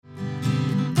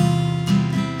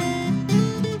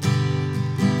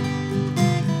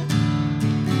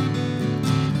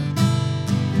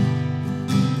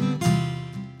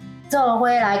做伙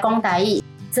来讲台语，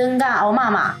真甲欧妈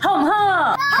妈好唔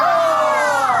好？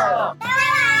好！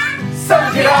升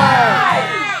起来！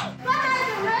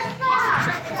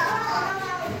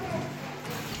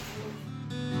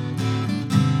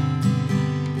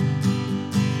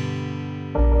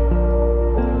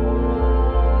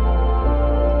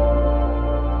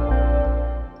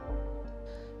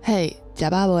嘿，食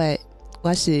饱未？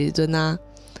我是尊啊。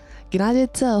今仔日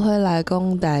做伙来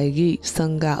讲台语，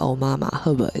算甲欧妈妈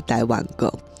好无？台湾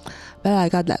讲，要来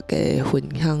甲大家分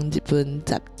享一本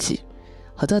杂志，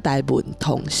叫做《台文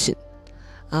通讯》。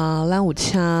咱有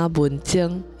请文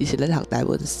晶，伊是咧读台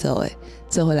文所的，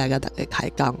做伙来甲大家开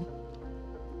讲。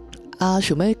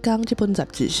想要讲这本杂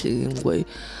志，是因为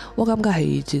我感觉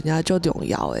伊真正足重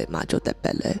要的嘛，足特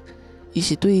别的。伊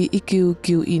是对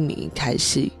1991年开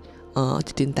始。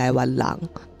一群台湾人，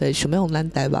就是想要用咱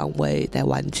台湾话、台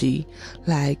湾字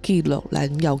来记录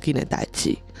咱要紧的代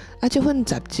志。这份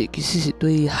杂志其实是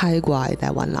对海外的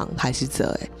台湾人开始做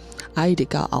的，一直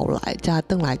到后来才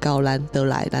转来到倒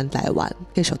来咱台湾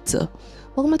继续做。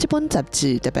我感觉这本杂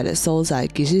志特别的所在，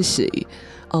其实是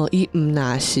伊毋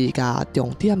那是甲重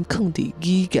点放伫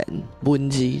语言文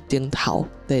字顶头，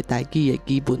对台语的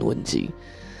基本文字。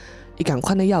伊共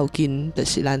款的要紧，就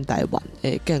是咱台湾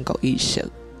的建国意识。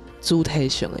主体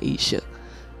上的意识，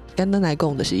简单来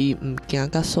讲，就是伊毋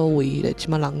惊甲所谓的即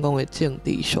马人讲的政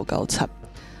治相交叉。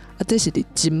这是伫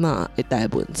即马的台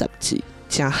文杂志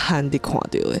真罕伫看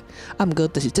到的。毋过，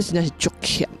就是这真正是足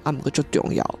欠，毋过足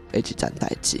重要的一件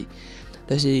代志。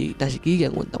但是语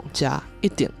言运动者一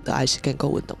定都爱是建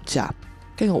国运动者，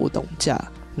建国运动者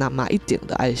那嘛一定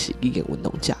都爱是语言运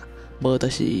动者，无就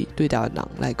是对台湾人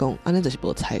来讲，安尼就是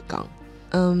无采讲。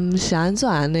是安怎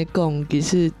安尼讲？其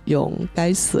实用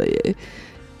解说的，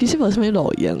其实无啥物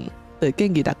路用，就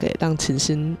建议大家当亲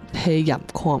身体验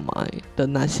看卖。就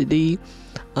若是你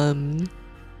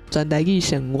全台语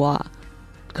生活，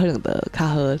可能就较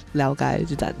好了解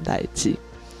即件代志。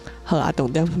好啊，重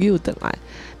点又转来，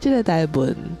即个台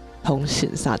文通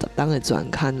讯30档的专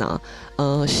刊啊，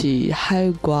是海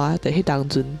外伫迄当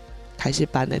阵开始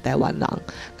办的台湾人，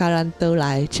甲咱倒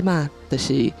来即马就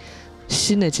是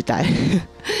新的一代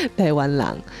台湾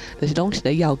人，就是拢是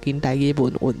咧要紧台语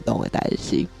文运动的代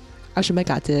志。想要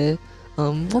甲这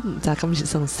我毋知敢是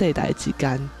算世代之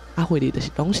间，回哩就是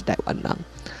拢是台湾人，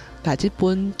甲这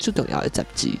本最重要的杂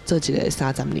志做一个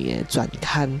30年的专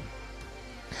刊。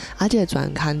这个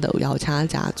专刊就有邀请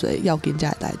真侪要紧这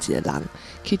个代志的人，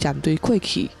去针对过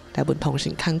去台文通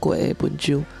讯看过的文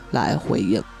章来回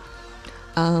应。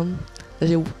就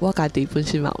是我家己本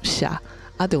身嘛有写。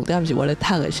重点是我咧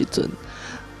读的时阵，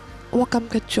我感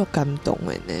觉足感动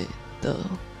的呢。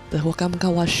就我感觉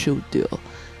我收到，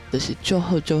就是足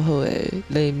好的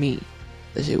礼物，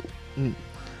就是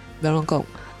不要乱讲，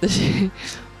就是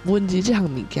文字这项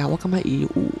物件，我感觉伊有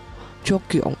足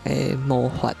强的魔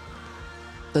法。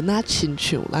就那亲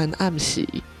像咱暗时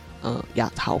夜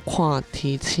头看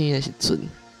天星的时阵，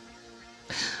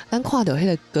咱看到迄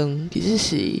个光，其实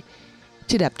是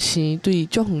这粒星对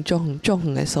足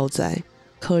远的所在。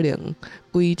可能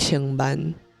几千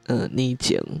万年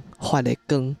前发的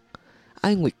光，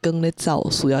因为光咧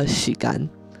走需要时间，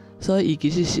所以伊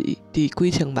其实是伫几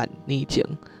千万年前，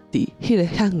伫迄个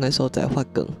遐远的所在发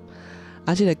光。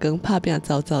即个光拍拼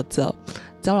走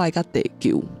来到地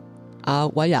球，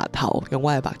我夜头用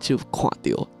我的目睭看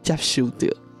到、接收到。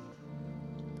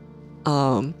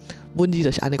文字就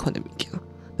是安尼款的物件。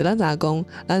就咱知影讲，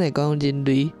咱会讲人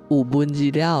类有文字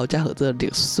了后，才叫做历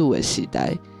史的时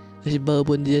代。就是无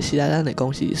文字的时代，咱会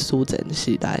讲是史前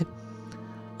时代。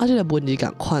这个文字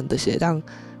共款，就是会当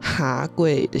下过，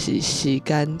就是时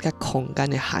间甲空间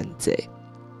的限制。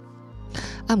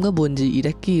毋过文字伊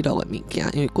咧记录的物件，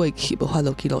因为过去无法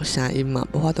度记录声音嘛，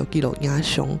无法度记录影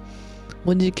像。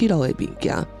文字记录的物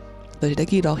件，就是咧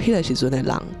记录迄个时阵的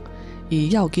人，伊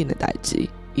要紧的代志，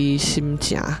伊心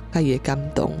情甲伊的感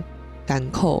动、艰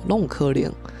苦，拢有可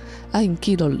能。因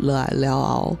记录落来了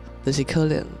后，就是可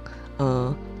能。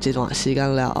一段时间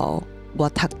了后，我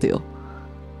读到，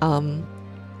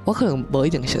我可能无一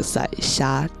定熟悉写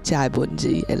这个文字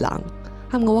的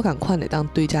人，毋过我共款会当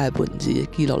对这个文字的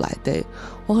记录内底，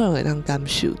我可能会当感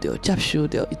受到、接受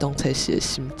到伊当初时的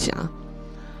心情，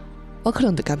我可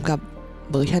能就感觉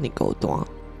无遐尼孤单，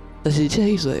就是这个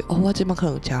意思。我即摆可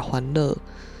能真烦恼、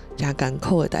真艰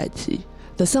苦的代志。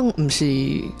就算毋是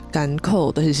艰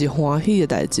苦，就是欢喜的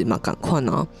代志嘛，共款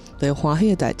啊。就是欢喜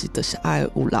的代志，就是爱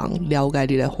有人了解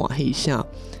你的欢喜啥，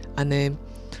安尼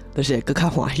就是会更较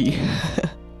欢喜。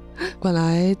原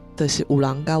来就是有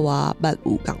人甲我捌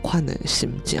有共款的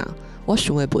心情，我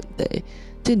想的问题，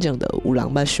真正就有人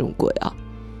捌想过啊。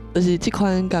就是这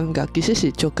款感觉其实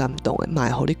是足感动的，嘛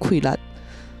会互你开力。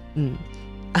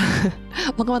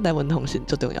我感觉台湾通讯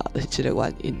最重要的就是这个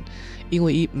原因，因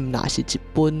为伊毋那是一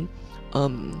本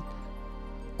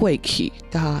过去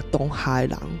甲当下的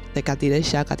人在家己咧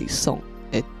写家己爽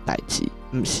的代志，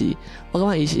毋是。我感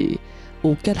觉伊是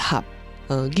有结合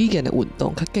语言的运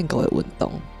动、较建构的运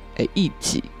动的意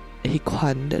志的迄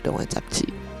款内容的杂志。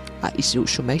伊是有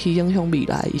想要去影响未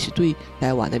来，伊是对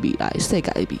台湾的未来、世界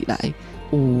的未来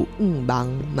有望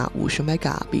嘛，有想要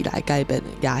甲未来改变的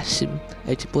野心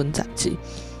的一本杂志。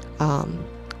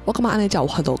我感觉安尼才有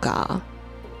法度甲，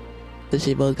就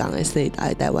是无共的世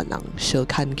代台湾人相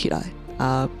牵起来，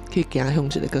去行向一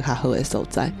个更较好的所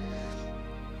在。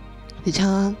而且，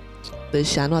就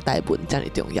是安怎台文遮尔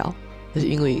重要，就是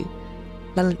因为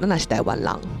咱若是台湾人，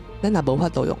咱也无法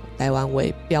度用台湾话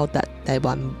表达台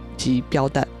湾字表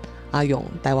达。用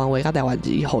台湾话甲台湾字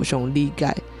互相理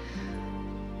解，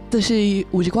就是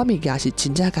有一寡物件是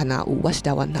真正敢若有我是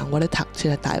台湾人，我咧读这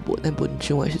个台文的文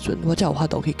章的时阵，我才有法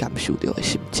度去感受到的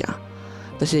心情。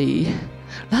就是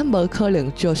咱无可能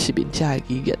照实名者的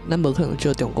语言，咱无可能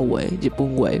照中国话、日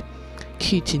本话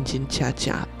去真正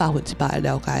100%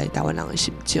了解台湾人的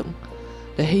心情。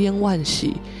就迄永远是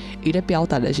伊咧表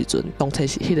达的时阵，当初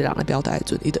是迄个人咧表达的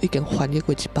时阵，伊都已经翻译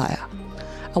过一摆啊。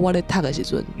我咧读的时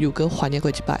阵，又搁翻译过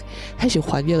一摆，迄是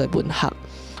翻译的文学，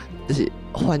就是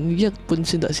翻译本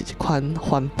身就是一款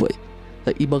翻倍，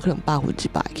伊无可能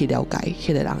100%去了解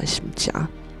迄个人的心情。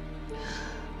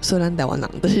虽然台湾人，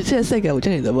但是这个世界有遮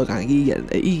尔多无共语言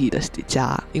的意义，就是伫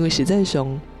遮，因为实际上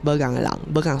无共的人、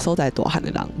无共所在大汉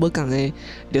的人、无共的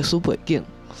历史背景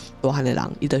大汉的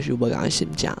人，伊就是有无共的心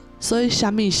情。所以，啥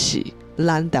物是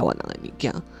咱台湾人的物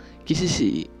件，其实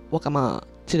是我感觉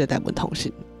这个台文通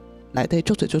讯。内底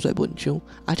足侪文章，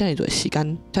遮尔多时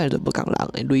间，遮尔多无共人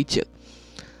的累积，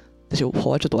就是有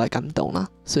互我足大的感动啦。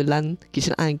所以咱其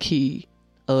实爱去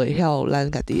会晓咱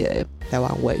家己的台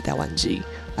湾话、台湾字，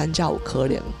咱才有可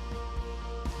能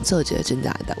做一个真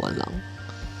正的台湾人。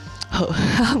好，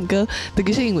毋过，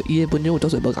其实因为伊的文章有足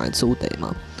侪无共的主题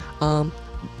嘛，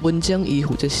文章伊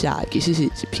负责写的其实是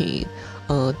一篇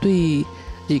对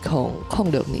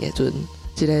2006年的阵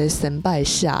一个先辈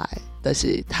写的。就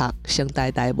是读成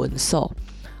台文所，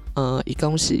伊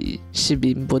讲是实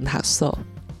名文学所，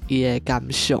伊的感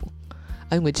想。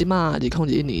因为即马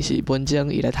2021年是文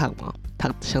章伊来读嘛，读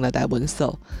成台文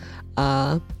所，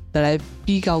再来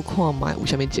比较看卖有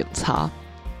啥物情差，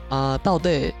到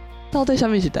底啥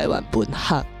物是台湾文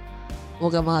学？我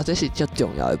感觉这是足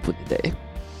重要的问题。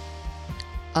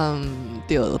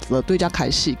对遮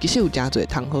开始，其实有诚侪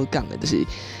通好讲的，就是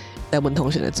台文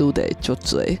通讯的主题足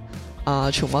侪。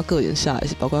像我个人写的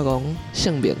是包括讲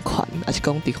性别权，还是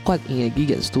讲伫法院的语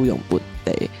言使用问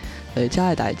题，遮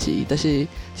个代志，就是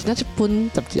今仔这本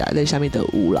杂志内底啥物都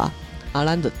有啦。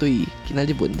咱就对今仔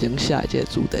日文章写的这个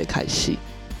主题开始。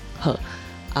好，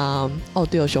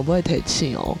对，上尾提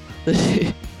醒哦，就是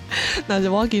若是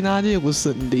我今仔日有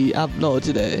顺利 upload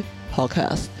这个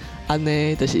podcast， 安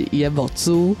尼就是伊的目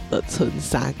资就剩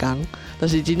3天，就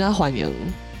是真正欢迎。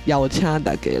邀请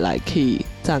大家来去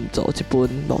赞助一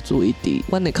本录注意伫，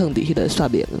阮会放伫迄个说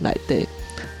明内底。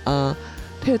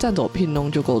迄个赞助品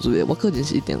拢足够注意，我个人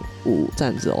是一定有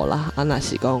赞助啦。若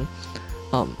是讲，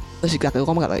就是大家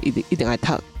我感觉一定爱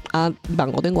读。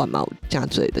网络顶原嘛有诚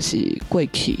侪，就是过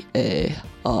去的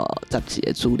杂志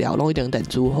的资料，拢一定电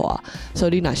子化。所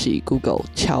以你若是 Google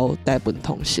敲台文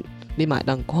通讯，你嘛会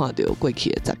当看到过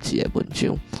去的杂志的文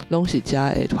章，拢是遮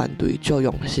的团队足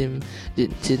用心、认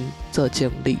真做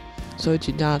整理，所以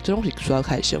真正这拢是需要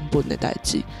开成本的代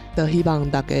志。就希望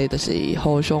大家就是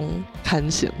互相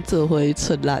牵成，做伙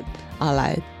出力，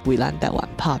来为咱台湾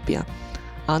拍拼。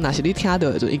若是你听到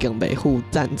的就已经袂付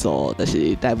赞助，就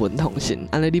是台文通讯，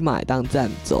安尼你嘛会当赞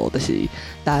助，就是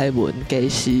台文加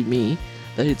视面，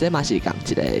就是这嘛是共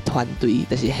一个团队，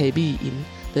就是黑米因。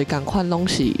就是共款拢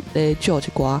是咧做一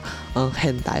寡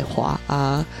现代化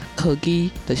科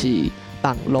技，就是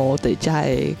网络伫遮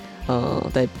的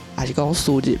伫还是讲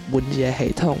输入文字的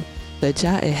系统，伫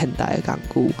遮的现代的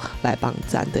工具来帮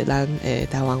助伫咱的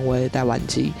台湾话、台湾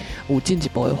字有进一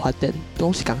步的发展，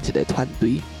拢是共一个团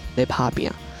队咧拍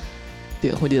拼。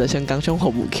对，我哋就先工商服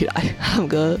务起来，毋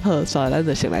过好，所以咱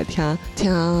就先来听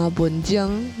文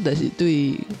章，就是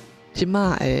对即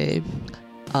马的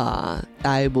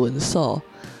台文所。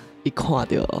伊看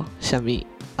到啥物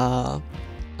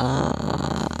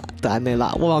就安尼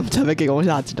啦，我嘛毋知要加讲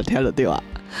啥，就听就对啊。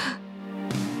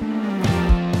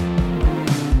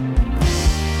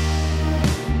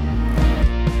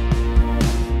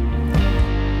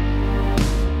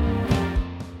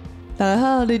大家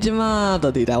好，你即马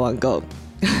就伫台湾国，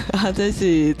这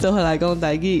是做回来讲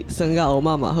台语算甲欧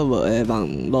妈妈好无的网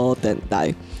络电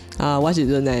台我是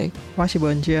润呢，我是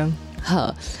文章。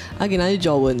好，今仔日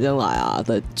就文章来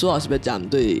主要是要针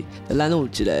对咱有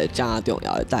一个真重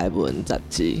要的台文杂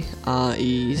志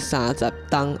伊30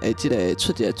档的即个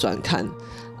出一个专刊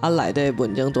内底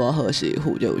文章拄好是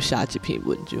附就有写一篇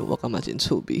文章，我感觉真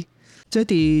趣味。这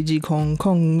伫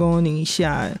2005年写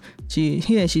的，是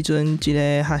迄个时阵一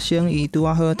个学生伊拄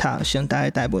好读成大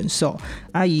台文所，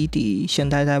伊伫成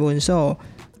大台文所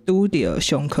拄着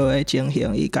上课的情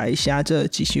形，伊家写做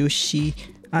一首诗。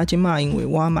即马因为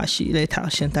我嘛是咧读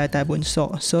成大台文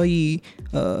所，所以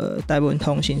台文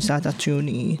通讯30周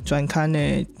年专刊的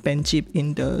编辑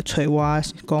因就找我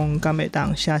讲，敢会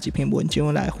当写一篇文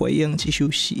章来回应这首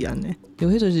诗安尼。因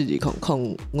为迄阵是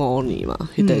2005年嘛，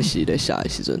迄阵是咧写的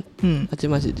时阵，即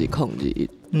马是2021，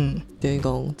等于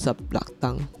讲16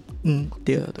档，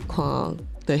对，看。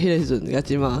对，迄个时阵甲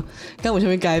即马，敢有啥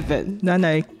物改变？咱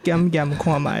来检验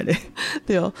看卖咧。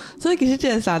对，所以其实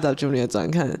这个30周年的专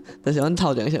刊，就是阮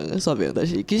头前想说明，就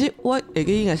是其实我会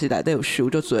记应该是内底有收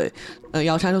足侪，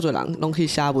邀请足侪人拢去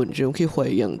写文章去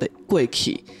回应的过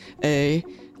去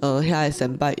遐个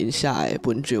先辈因写的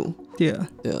文章。对，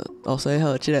所以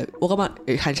好，即个我感觉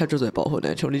会含摄足侪部分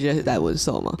的，像你这是台文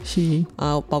所嘛，是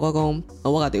包括讲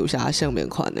我家己有写姓名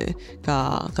款的，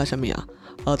甲啥物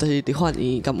就是伫法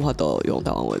院敢有法度用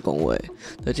台湾话讲话，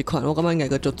就即款我感觉应该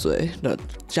个足侪，就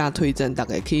正推荐大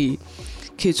家去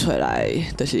找来，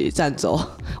就是赞助。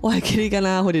我还记得敢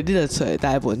若或者你著找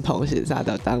台文通讯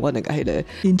30档，我那个迄个，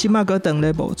因即马搁等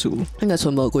咧无住，应该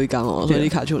剩无几工所以你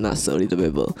卡手若说你都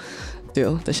袂无，对，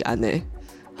就是安尼。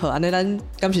好，安尼咱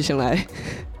敢是先来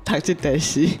读这第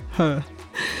诗，好，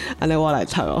安尼我来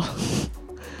读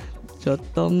就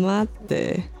多玛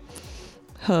地，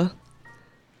好。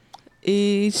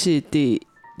伊是伫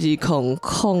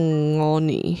2005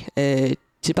年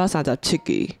737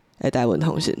期的台文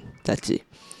通讯杂志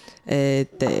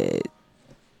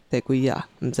第几啊？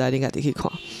毋知你家己去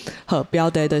看。好，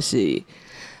标题就是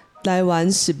台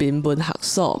湾实民文学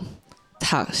所读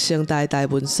成大台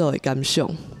文所的感想。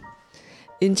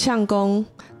因呛讲，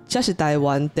这是台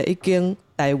湾第一间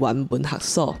台湾文学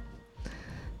所，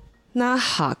那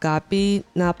下家比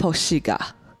那博士家，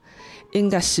因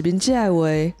甲实民者的话。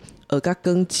学甲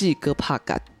光记搁拍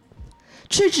甲，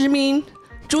去殖民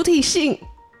主体性，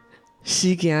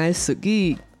诗行的术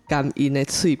语感因的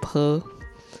喙泡，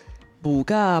舞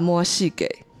甲满世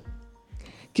界，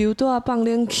求带放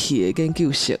冷气的研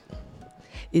究室，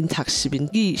因读实民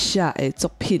语写的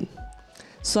作品，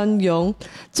宣扬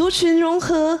族群融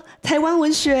合台湾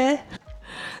文学。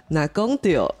若讲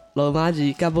到罗马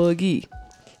字甲母语，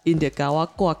因就甲我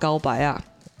挂告白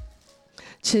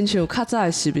亲像较早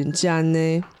的实民者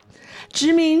呢。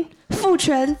殖民、父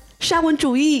权、沙文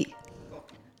主义，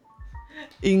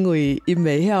因为因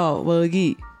袂晓母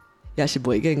语，也是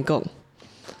袂瘾讲，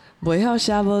袂晓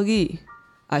写母语，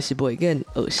也是袂瘾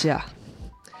学写。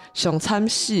上惨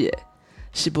死的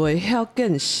是袂晓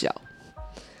见笑，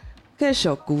继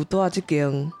续孤单这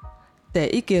间第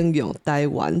一间用台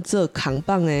湾做扛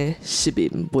棒的实民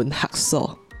文学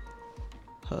所。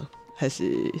好，还是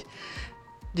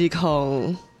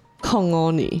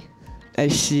2005年的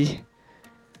诗。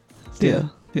对，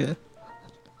迄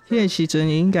个时阵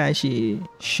应该是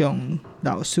上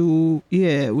老师，伊个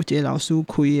有一个老师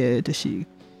开的，就是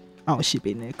后实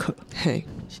民的课。嘿，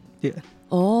对。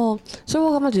所以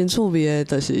我感觉真趣味的，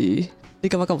就是你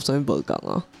感觉甲有啥物无共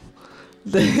啊？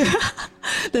对，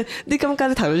对，你感觉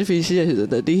你读这篇诗的时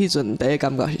阵，你迄阵第一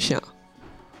感觉是啥？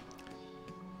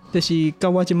就是甲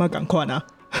我即马共款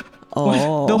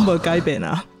都无改变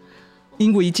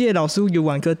因为这个老师永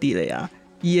远搁伫咧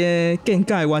伊的见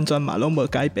解完全嘛拢无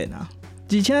改变而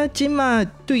且即马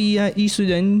对伊虽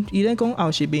然伊咧讲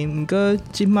后实民，毋过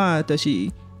即马就是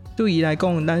对伊来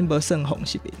讲，咱无算红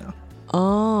实民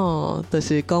就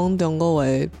是讲中国话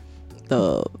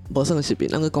的无算实民，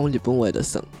咱个讲日本话的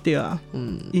算。对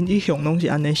因一向拢是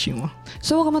安尼想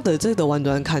所以我感觉这个完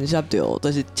全牵涉到，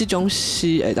就是这种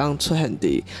诗会当出现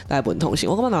伫台文通讯。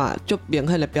我感觉嘛就明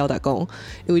显的表达讲，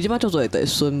因为即马做做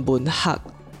伫纯文学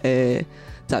的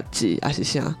杂志还是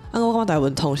啥？我感觉台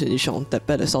文通讯是上特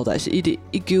别的所在是，伊伫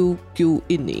1991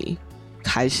年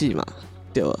开始嘛，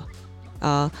对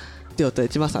对，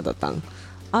即马30档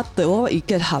对我伊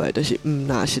结合的就是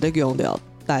若是咧强调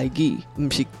台语，毋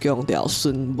是强调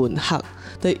纯文学，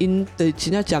对因对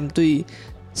真正针对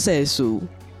世事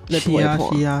咧批判。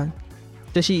是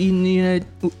就是因为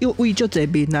为足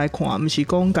侪面来看，毋是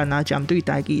讲干那针对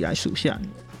台语来书写。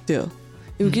对，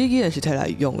因为既然是摕来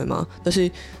用的嘛，但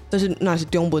是若是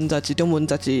中文杂志、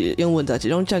英文杂志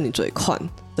拢遮尔侪款，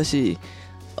就是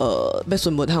要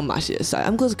顺文项嘛是会使，啊，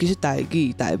毋过其实台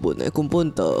语、台文的根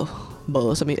本就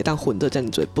无啥物会当混做遮尔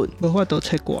侪本，无法度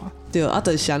切挂。对，啊，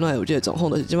就是啥会有即个状况，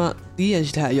就是即马语言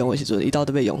是摕来用的时阵，伊到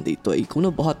底要用伫对，伊根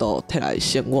本无法度摕来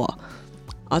生活。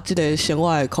啊，即个生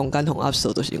活的空间同压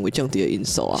缩，就是因为政治的因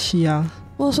素啊。是啊，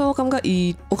所以我感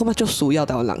觉我感觉足需要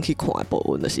台湾人去看的部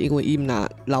分，就是因为伊若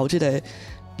留即个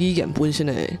语言本身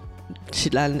的是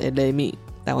咱的礼物，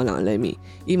台湾人的礼物，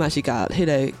伊嘛是甲迄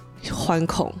个反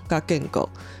抗甲建国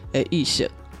的意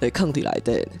识会放伫内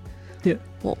底。对，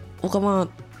我感觉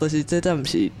就是这真毋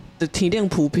是，就天顶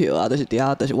铺票啊，就是底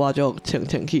下就是我就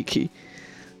清气，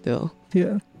对。对，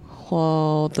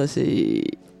我就是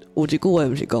有一句话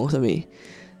毋是讲啥物。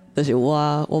就是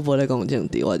我无咧讲政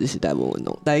治，我就是台文运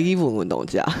动、台语文运动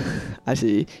者，还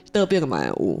是倒边嘛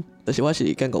有。就是我是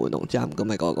建国运动者，毋过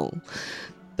莫甲我讲，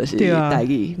就是台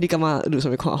语。你感觉你有啥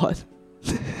物看法？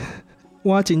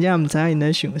我真正毋知影因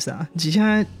咧想啥，而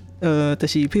且就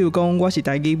是譬如讲，我是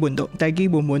台语文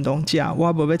运动者，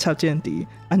我无要插政治，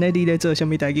安尼你咧做啥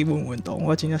物台语文运动？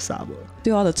我真正傻无。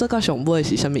对啊，就做到上尾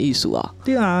是啥物意思啊？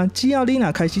对啊，只要你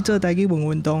若开始做台语文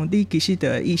运动，你其实就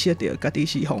会意识到家己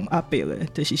是互压迫的，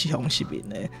就是互失眠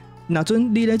的。若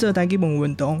阵你咧做台语文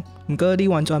运动，毋过你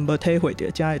完全无体会到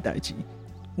遮个代志，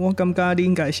我感觉你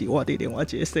应该是活伫另外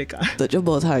一个世界。对，就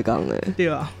无太讲诶。对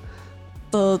啊，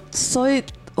所以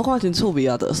我感觉真趣味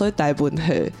啊！所以台文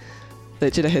系。对，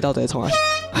这个黑到底从哪？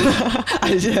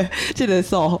还是这个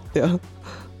数对。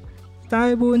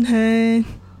台文系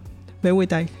要为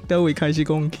倒位开始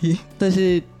讲起，就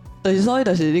是所以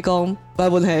就是你讲台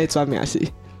文系全名是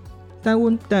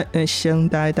成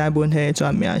大台文系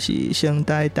全名是成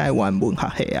大台湾文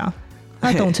学系啊。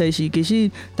啊，当初是其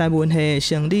实台文系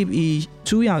成立，伊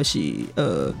主要是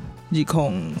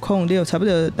2006差不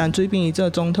多陈水扁做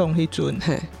总统迄阵，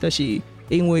就是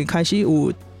因为开始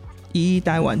有。以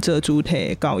台湾做主题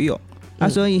的教育，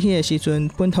所以迄个时阵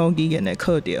本土语言的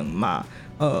课程嘛，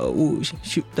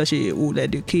就是有列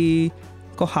入去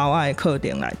国校的课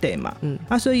程内底嘛。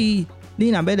所以你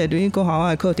若要列入去国校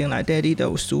的课程内底，你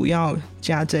就需要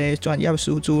真侪专业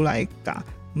师资来教。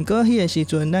毋过迄个时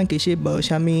阵，咱其实无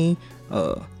啥物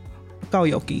教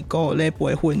育机构咧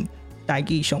培训台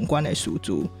语相关的师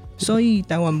资。所以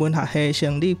台湾文学系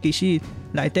成立，其实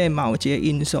内底嘛有一个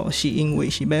因素，是因为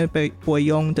是要培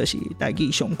养就是台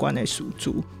语相关的师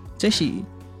资，这是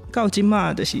到即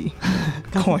马就是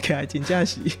看起来真正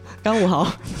是刚有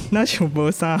好，那像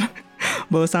无啥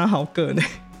效果呢。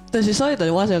就是所以，就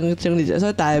是我想整理一下，所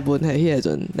以台文系迄个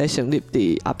阵咧成立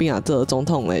伫阿扁做总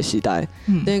统的时代，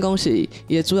等于讲是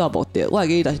伊的主要目的。我会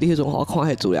记得，但是你迄阵我看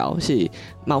迄资料是，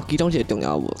嘛有其中一个重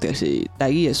要目的是台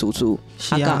语的输出，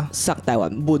甲杀台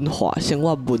湾文化、生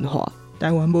活文化、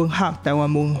台湾文学、台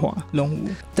湾文化拢有。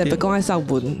特别讲爱杀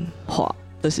文化。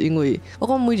就是因为我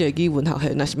讲每一个语文学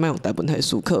系，若是莫用台文系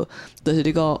思考，就是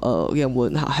你讲英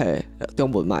文学系、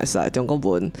中文嘛会使，中国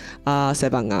文啊、西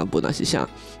班牙文啊是啥，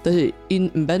就是因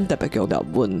毋免特别强调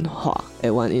文化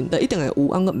的原因，但一定会有，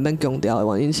毋免强调的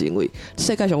原因是因为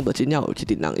世界上就真正有一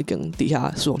群人已经伫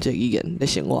遐使用这个语言来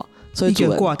生活，所以已经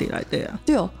挂伫内底啊。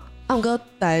对，毋过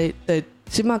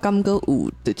即马敢搁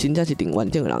有，就真正是挺完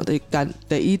整的人，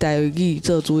就以台语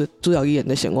做主要语言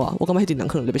来生活，我感觉迄群人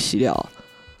可能就要死了。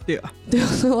对啊，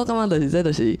所以我感觉就是这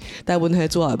就是台湾系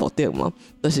主要的目的嘛，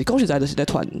就是讲实在就是咧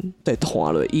团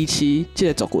落维持这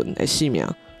个族群的性命。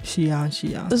是啊。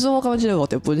但是我感觉这个目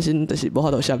的本身就是无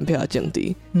法度相片政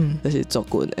治，就是族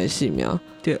群的性命。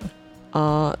对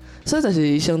所以就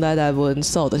是成大台文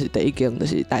所，就是第一间就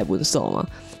是台文所嘛。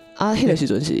迄个时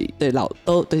阵是就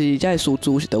是这个师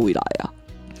资是倒位来啊？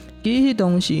其实迄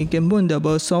当时根本就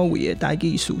无所谓的台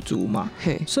语师资嘛，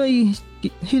所以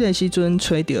迄个时阵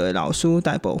找到的老师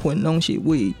大部分拢是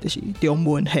为就是中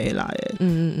文系来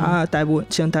的，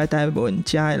成大台文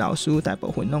遮的老师大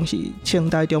部分拢是清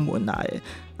大中文来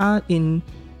的，因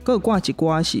佫有挂一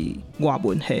寡是外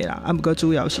文系啦，毋过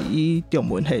主要是以中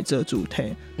文系做主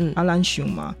体，咱想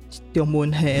嘛，中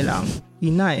文系的人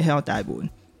伊哪会晓台文？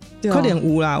可能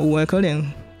有啦，有的可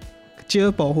能。少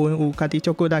部分有家己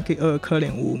足骨力去学，可能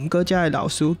有。毋过，遮个老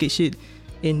师其实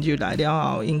因入来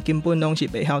了后，因根本拢是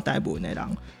袂晓台文的人。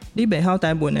你袂晓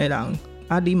台文的人，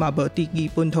你嘛无自己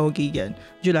本土语言，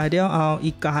入来了后，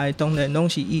伊教的当然拢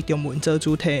是以中文做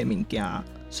主体的物件。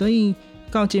所以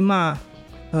到即马，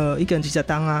已经20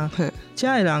年啊，遮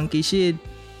个人其实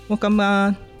我感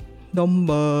觉拢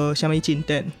无啥物进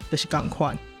展，就是共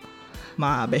款，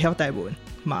嘛袂晓台文，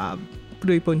嘛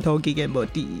对本土语言无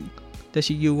注意。就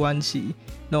是有关是，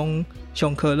拢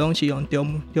上课拢是用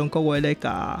中国话咧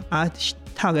教，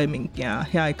读的物件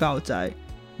遐个教材，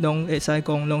拢会使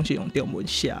讲拢是用中文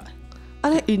写。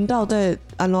安尼因到底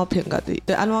安怎骗家己？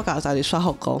对，安怎甲家己说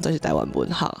服讲这是台湾文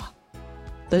学啊？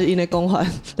就是因的讲法，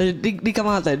就是你感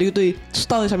觉你对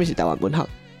到底啥物是台湾文学？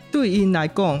对因来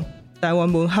讲，台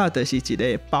湾文学就是一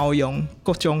个包容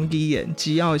各种语言，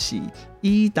只要是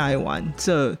以台湾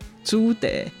做主题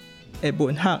的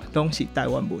文学，拢是台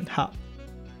湾文学。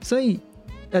所以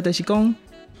就是讲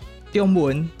中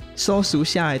文所书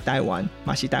写的台湾，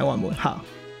嘛是台湾文学。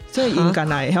所以因干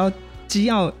来会晓，只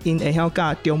要因会晓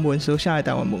教中文书写的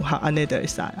台湾文学，安尼就会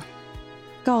使啊。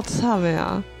够惨的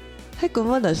啊！迄根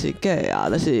本就是假啊！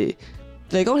就是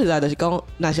来讲实在，就是讲，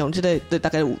若是用即个对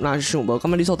大家有若是想无，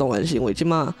感觉理所当然是因为即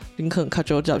马恁可能较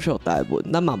少接触台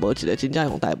文，咱嘛无一个真正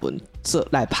用台文做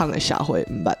来捧的社会，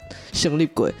毋捌成立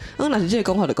过。若是即个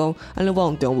讲法就讲，安尼我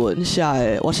用中文写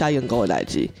的，我写英国的代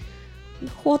志，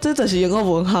我这就是英国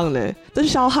文学呢，这是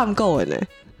小汉国的呢。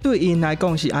对因来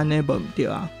讲是安尼无毋对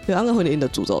啊。对，安尼分因的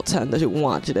自助餐，就是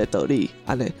换一个道理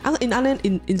安尼。因安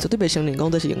尼因绝对袂承认讲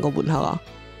这是英国文学啊。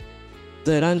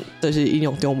对，咱就是引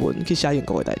用中文去写英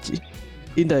国的代志。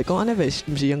因就会讲安尼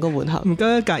毋是英国文学，毋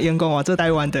过甲英国话做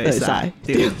台湾就会使，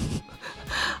对，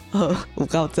有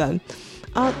够赞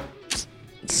啊！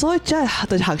所以这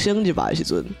就是学生入来的时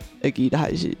阵会记得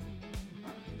还是？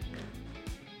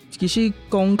其实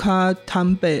讲较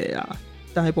坦白啊，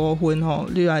大部分吼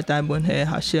你来台湾的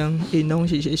学生，因拢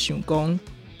是想讲，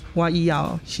我以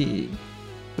后是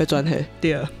要转系，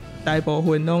对。大部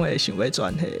分拢会想要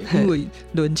转系，因为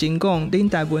论真讲，恁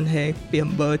台湾系并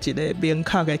无一个明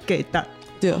确的价值，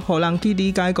对，互人去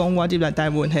理解讲，我入来台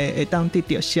湾系会当得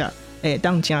到啥，会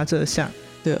当正做啥，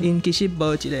对，因其实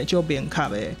无一个足明确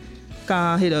的，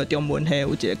甲迄个中文系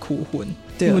有一个区分，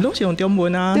对，因为拢是用中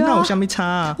文啊，那有啥物差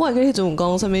啊？我会记迄阵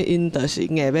讲啥物，因就是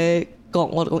硬要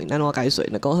讲，我就讲因安怎解说，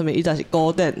就讲啥物，伊就是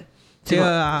古典。对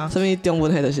啊，什么中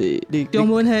文系就是中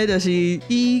文系就是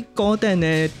以古典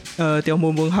的中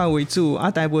文文学为主，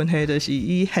啊台文系就是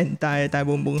以现代的台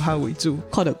文文学为主。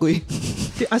看到鬼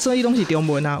啊，所以拢是中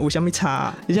文啊，有啥物差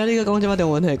啊？而且你个讲即摆中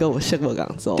文系，佮有识无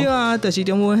共做？对啊，就是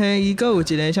中文系伊佮有一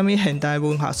个啥物现代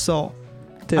文学所。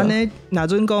安尼，若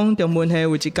准讲中文系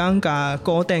有一天甲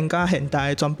古典甲现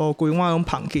代全部规划拢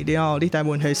放弃了，你台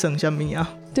文系算啥物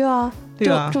啊？对啊，对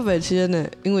啊，就袂起呢，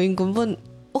因为因根本。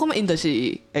我感觉因就是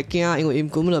会惊，因为因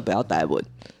根本就不晓台文，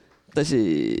就是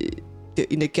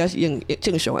因的惊是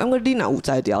正常。因为你若有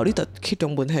才调，你就去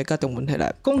中文系甲中文系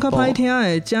来。讲较歹听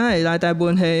的，遮会来台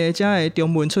文系，遮会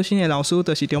中文出身的老师，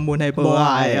就是中文系无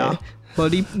爱啊。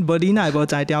无你哪会无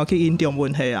才调去因中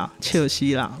文系啊？笑死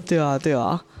啦！对啊，对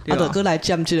啊，啊，就过来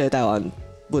占即个台湾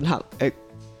文学的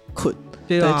困，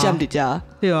对啊，占伫遮。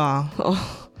对啊，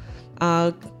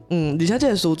啊。而且这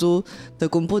个师资的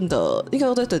根本的，应该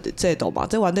说这制度嘛，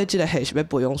这原底这个系是要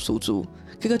培养师资，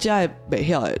结果这个袂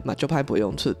晓的嘛，就歹培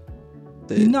养出。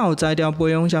你哪有才调培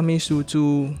养啥物师资？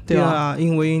对啊，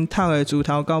因为因读的自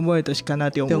头到尾就是干那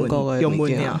中文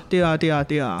尔，对啊对啊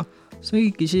对啊，所以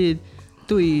其实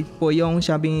对培养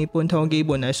啥物本土语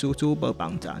文的师资无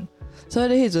帮助。所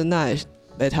以你迄阵哪会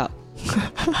袂读？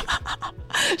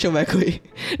想袂开？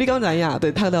你敢知影？对，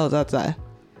读到才知。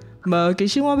无，其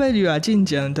实我要入来进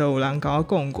前，都有人甲我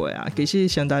讲过啊。其实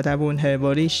上台文系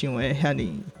无你想的遐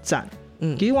尼赞。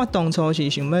其实我当初是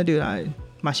想要入来，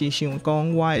嘛是想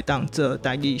讲我会当做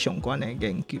台语相关的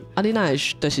研究。啊，你哪会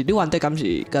就是你原底敢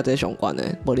是甲这相关的？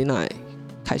无你哪会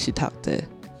开始读这？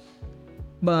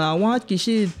无啊，我其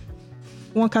实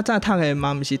我较早读的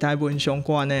嘛，毋是台文相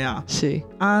关的啊。是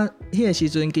啊，迄个时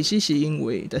阵其实是因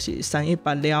为就是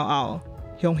318了后，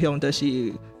向就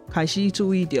是开始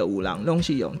注意到有人拢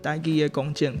是用台语的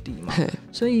讲政治嘛，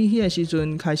所以迄个时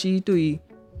阵开始对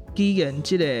语言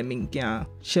即个物件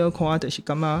小可就是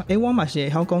感觉，我嘛是会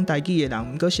晓讲台语的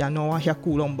人，毋过是安怎我遐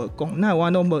久拢无讲，那我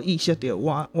拢无意识到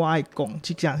我爱讲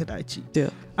即件代志。对，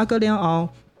啊，过了后，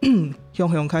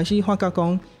向开始发觉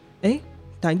讲，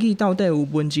台语到底有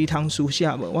文字通书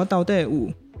写无？我到底有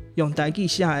用台语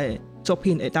写的作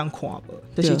品会当看无？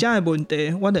就是这个问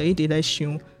题，我就一直咧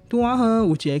想。拄好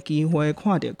有一个机会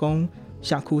看到讲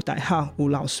社区大学有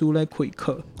老师咧开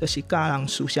课，就是教人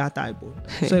书写台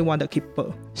文，所以我就去报。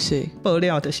是报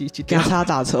了就是一条交叉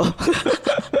打错，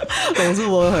总是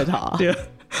无回头。对，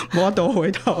无多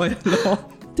回头的路。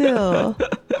对，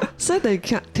所以你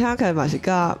听起来嘛是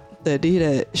甲对你迄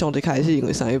个上一开始因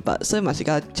为318，所以嘛是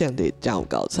甲政治真有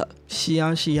交叉。是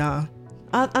啊是啊，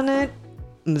安尼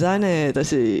毋知呢，就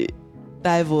是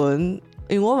台文，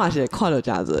因为我嘛是看到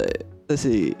真侪。就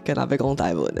是跟他要讲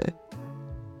台文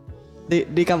的，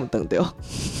你敢有当到？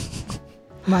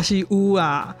嘛是有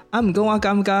啊，毋过我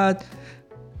感觉，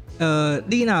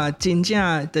你若真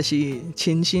正就是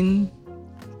亲身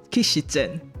去实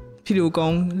践，譬如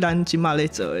讲，咱即马咧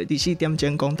做的24点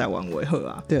钟讲台湾话好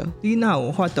啊。对，你哪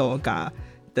有法度甲，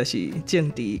就是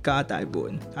政治甲台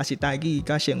文，还是台语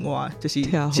甲生活，就是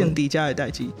政治遮的代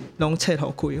志，拢切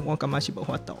互开，我感觉是无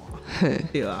法度啊。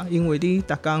对啊，因为你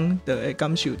逐工就会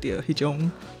感受到迄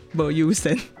种无优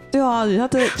先。对啊，而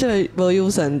且这个无优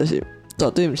先，就是绝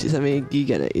对毋是啥物语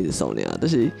言的因素尔，就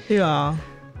是对啊。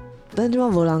但即摆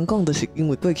无人讲，就是因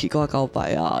为过去我告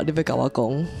白啊，你要甲我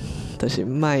讲，就是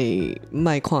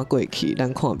莫看过去，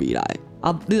咱看未来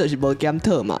啊，你就是无检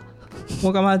讨嘛。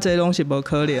我感觉这拢是无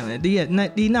可能的。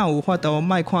你哪有法度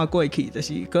莫看过去，就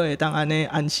是搁会当安尼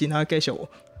安心啊继续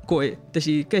过，就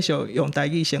是继续用台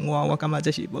语生活。我感觉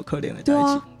这是无可能的代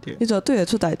志。对啊，你绝对会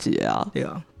出代志的啊。对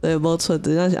啊，对，无出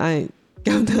真正是爱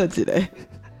检讨一下。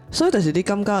所以就是你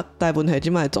感觉台湾系即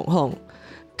摆状况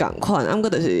共款，啊，毋过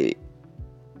就是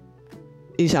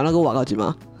伊想那个活到即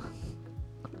嘛。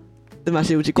对嘛，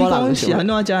是有一寡人是安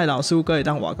怎遮的老师佫会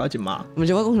当活到即嘛？毋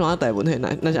是我讲像台湾系，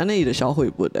那是安尼伊就消费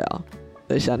不了，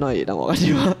就是安怎会当活到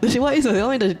即嘛？就是我意思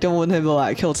讲，就是中文系无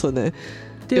爱扣村的，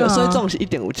对，所以总是一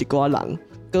定有一寡人，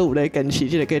佫有咧坚持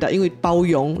即个价值，因为包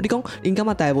容，你讲因感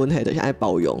觉台湾系就是爱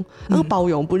包容，包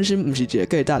容本身毋是一个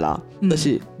价值啦，就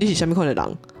是你是啥物款的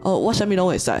人，哦，我啥物拢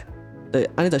会使，对，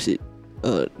安尼就是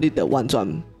你得完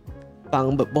全帮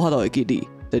无法度会记你，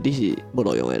对，你是无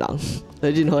路用的人，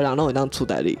对，任何人拢会当取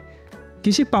代你。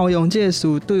其实包容这个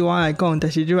事对我来讲，就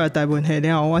是入来台湾系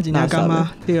了，我真正感觉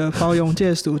对包容这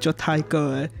个事就太过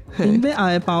诶。因要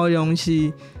爱的包容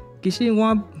是，其实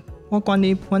我管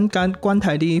你管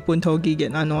台你本土语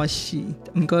言安怎是，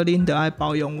毋过恁着爱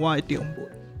包容我的中文，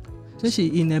这是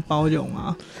因的包容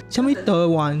啊。什么台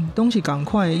湾拢是共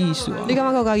款的意思啊。你感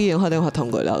觉国家语言法典法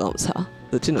通过了，敢有差？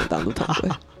就这两档都通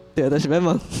过，对，就是要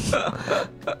问。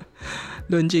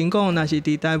论真讲，若是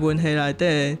伫台湾系内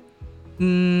底。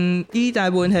以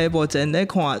台湾系目前来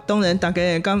看，当然大家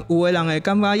会有的人会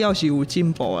感觉要是有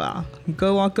进步啦。不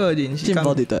过我个人是进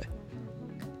步伫对。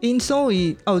因所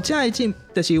谓这个进，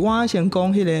就是我先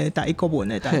讲迄个第一国文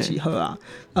的代志好啊。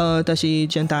就是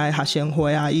现代学生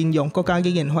会啊，因用国家语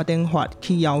言发展法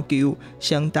去要求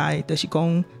现代，就是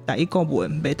讲第一国文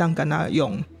袂当干那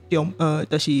用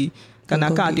就是干那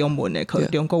教中文的课、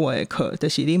中国话的课，就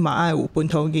是你嘛爱有本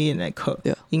土语言的课，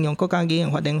因用国家语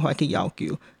言发展法去要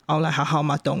求。后来学校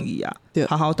嘛同意啊，学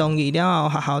校同意了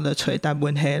后，学校就找台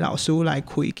湾系老师来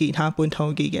开其他本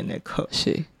土语言的课，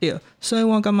是，对，所以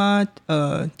我感觉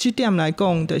这点来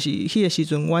讲，就是迄个时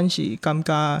阵，阮是感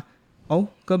觉哦，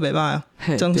佫袂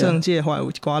歹，真正这块有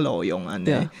一寡路用安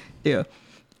尼，对，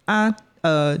啊，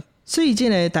所以这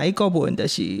个第一国文就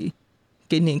是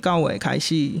今年9月开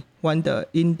始，阮的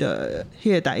因的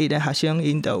迄个第一的学生，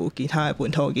因就有其他的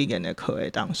本土语言的课会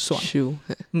当选，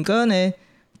毋过呢。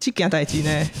这件代志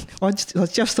呢，我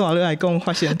接续落来讲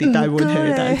发生伫台湾系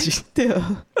的代志，对，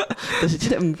就是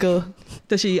这个毋过，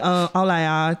就是后来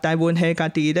啊，台湾系家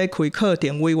己咧开课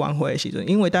程委员会的时阵，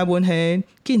因为台湾系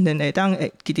竟然会当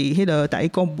伫迄个第一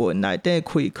国文内底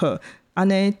开课，安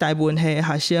尼台湾系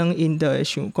学生因就会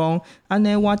想讲，安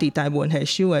尼我伫台湾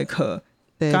系修的课，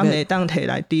敢会当摕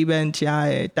来对面遮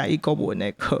的第一国文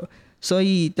的课，所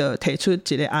以就提出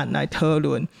一个案来讨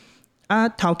论。啊，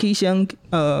头起先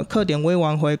课程委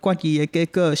员会决议的结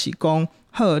果是讲，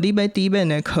好，你要对面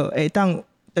的课会当，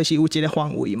就是有一个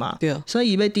范围嘛。对。所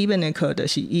以要对面的课就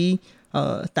是以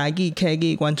台语、客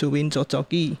语、原住民族族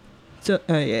语这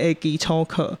的基础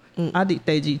课。啊，第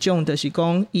二种就是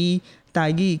讲以台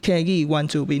语、客语、原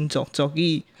住民族族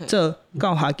语做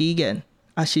教学语言。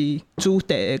也是主题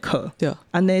的课，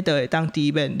安尼就会当对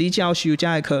面。你只要修这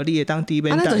个课，你会当对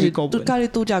面第一国文。甲你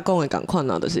拄则讲的共款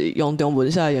啦，就是用中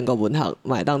文写英国文学，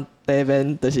嘛会当对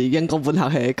面就是英国文学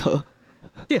迄个课。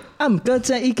对，啊，毋过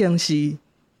这已经是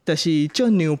就是足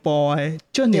牛步的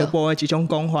一种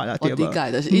讲法啦，对无？我理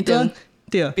解，就是一定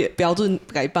对标准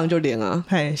甲伊放就零啊。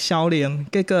嘿，小零，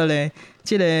结果咧，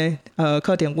这个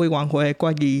课程委员会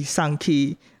决议送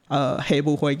去下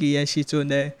务会议的时阵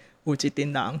咧。有一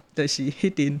群人，就是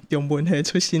迄群中文系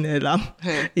出身的人，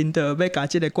因就要甲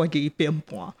即个决议变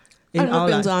盘。因后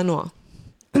来标准安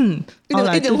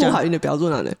怎？一定符合因的标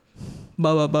准安尼。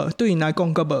无，对因来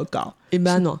讲佫无够。因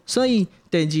安怎？所以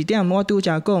第二点，我拄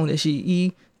则讲就是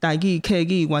以台语、客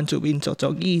语、原住民族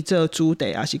族语做主题，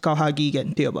也是教学语言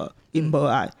对无？因无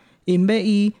爱，因要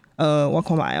以我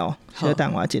看卖哦，小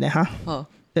等我一下哈。好，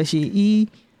就是以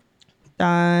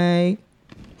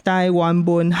台湾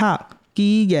文学。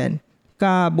语言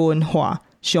甲文化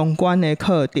相关的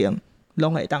课程，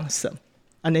拢会当算。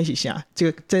安尼是啥？这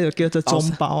就叫做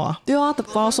总包啊。对啊，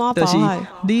包山包海。就是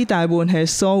你台湾系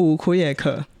所有开的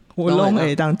课，我拢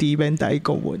会当对面第一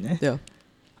国文的。对。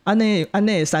安尼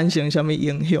会产生什么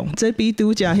影响？这比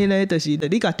拄则迄个，就是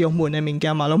你甲中文的物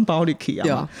件嘛拢包入去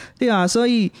啊，对啊，所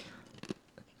以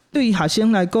对学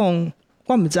生来讲，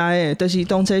我毋知诶，就是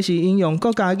当初是因用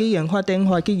国家语言法典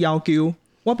法去要求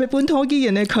我要本土语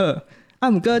言的课，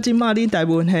毋过即马恁台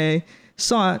文系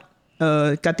煞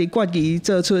家己决议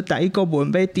做出第一国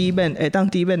文要低免，会当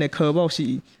低免的科目是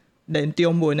连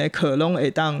中文的课拢会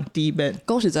当低免。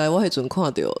讲实在，我迄阵看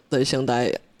到在上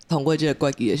台通过即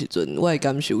个决议的时阵，我的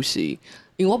感受是，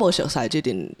因为我无熟悉即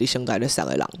阵伫上台咧读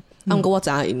的人，毋过我知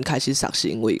影因开始读是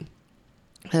因为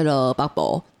迄个北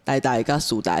部、台大甲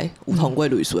师大有通过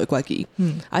类似的决议，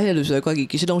而且类似的决议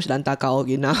其实拢是咱大高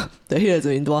囡仔，伫迄个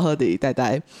阵因拄好伫台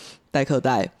大、台科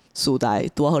大、师大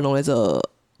拄好拢咧做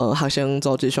学生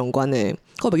组织相关的，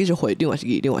我袂记是会长还是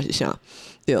议长还是啥，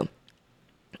对。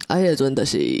啊，迄个阵就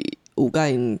是有甲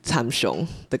因参详，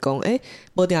就讲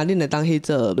无定恁会当去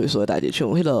做类似的代志，像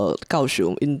迄个教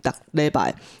授因逐礼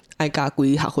拜爱加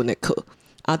几学分的课。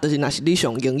啊，就是若是你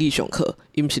上英语上课，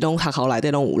伊毋是拢学校内底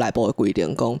拢有内部的规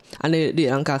定，讲安尼你会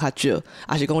当加较少，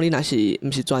啊是讲你若是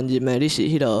毋是专任的，你是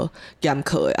迄个兼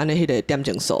课的，安尼迄个点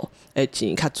钟数的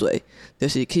钱较侪，就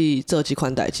是去做即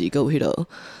款代志，佮有迄个，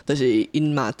就是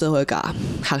因嘛做伙甲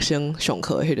学生上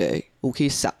课迄个有去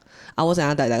上。啊，我知影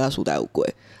台大甲师大有过，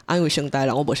啊，因为上台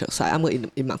人我无熟悉，啊，毋过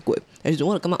因嘛过，时阵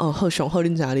我就感觉好上好，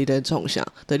恁知影你咧创啥？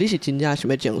对，你是真正想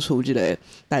要争取即个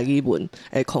台语文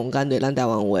的空间，对咱台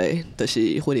湾话，就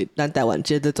是或者咱台湾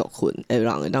这个族群会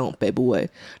让咱用北部话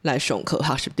来上课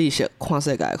学习知识、看世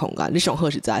界的空间。你上好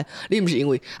是知，你毋是因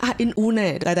为因有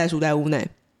呢，台大师大有呢，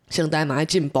上台嘛爱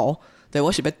进步，对，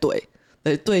我是要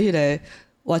对迄个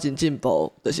我真进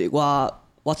步，就是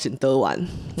我真台湾，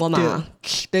我嘛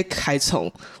咧开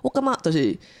创，我感觉就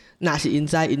是若是因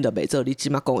知因就袂做你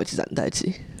即马讲的即件代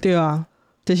志。对啊，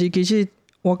就是其实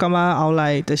我感觉后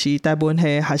来就是台文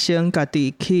系学生家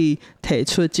己去提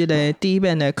出即个低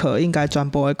免的课，应该全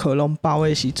部的课拢包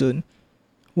的时阵，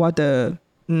我的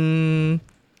毋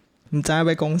知影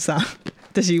要讲啥。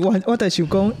就是我就想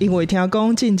讲，因为听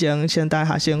讲进前现代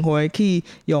学生会去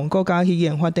用国家语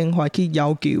言法典法去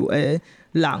要求的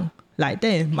人。内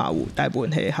底嘛有台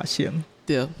文系学生，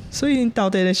对，所以到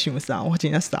底咧想啥？我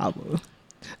真正傻无。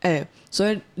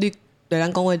所以你对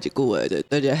咱讲过一句话，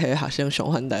对一个学生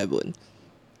上翻台文，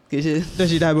其实就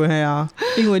是台文系啊。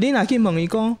因为你若去问伊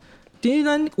讲，伫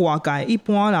咱外界一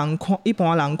般人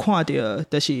看到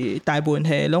就是台文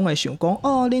系，拢会想讲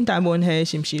恁台文系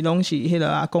是毋是拢是迄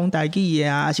个讲台语的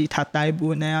啊，还是读台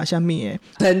文的啊，啥物的？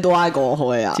偏大的误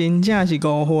会啊！真正是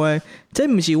误会。这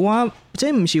毋是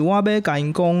我要甲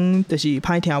因讲，就是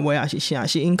歹听话还是啥，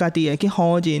是因家己会去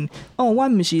否认。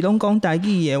阮毋是拢讲台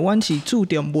语的，阮是注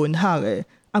重文学的。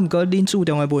毋过恁注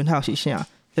重的文学是啥？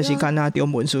就是干那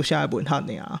中文书写的文学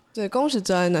尔。对，讲实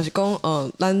在，若是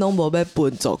讲咱拢无要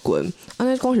分族群，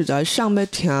安尼讲实在，想要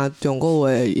听中国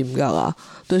话的音乐啊，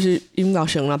就是音乐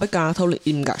性啦，要敢若讨论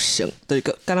音乐性，就是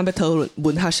敢若要讨论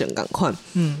文学性共款。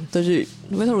就是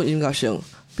要讨论音乐性。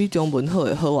比中文好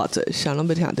诶好偌济，谁拢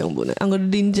要听中文诶？按个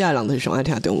恁遮人就是上爱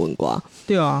听中文歌，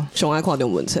对啊，上爱看中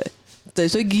文册。对，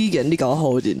所以语言你甲我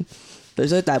否认，对，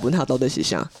所以台文学到底是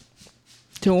啥？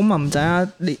就我嘛毋知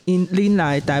影，恁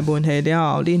来台文系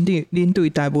了后，恁对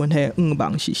台文系愿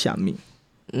望是啥物？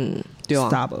对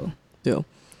啊，对，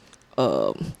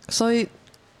所以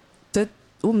这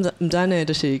我毋知呢，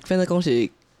就是反正讲是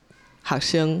学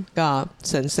生甲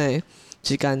先生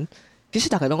之间，其实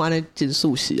大家拢安尼真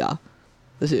熟悉啊。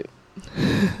就是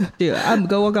对，毋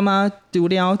过我感觉除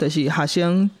了就是学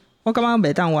生，我感觉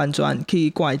袂当完全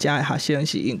去怪遮的学生，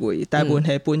是因为台文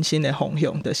系本身的方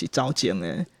向就是走前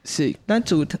的。是，咱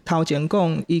自头前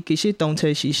讲，伊其实当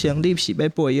初是成立是要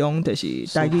培养就是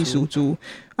台语师资，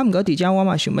毋过伫遮我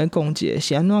嘛想要讲一个，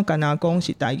是安怎干那讲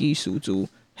是台语师资，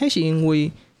迄是因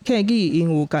为。客语因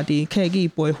有家己客语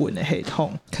培训的系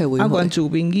统，原住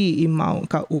民语因嘛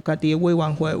有家己的委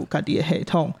员会，有家己的系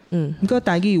统。毋过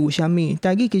台语有啥物？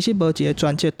台语其实无一个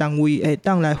专职单位会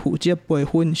当来负责培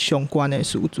训相关的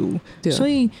师资，所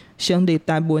以成立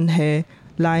台文系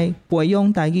来培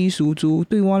养台语师资，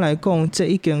对我来讲，这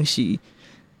已经是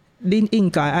恁应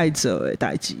该爱做的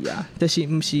代志啊，就是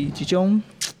毋是一种。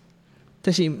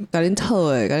就是甲恁讨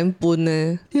诶，甲恁分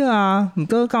诶。对啊，毋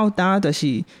过到呾就是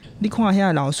你看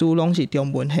遐老师拢是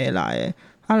中文系来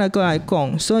诶，过来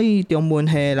讲，所以中文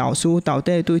系的老师到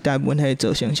底对台文系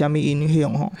造成啥物影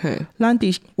响吼？阮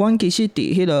其实伫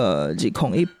迄个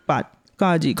2018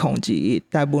到2021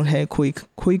台文系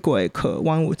开过诶课，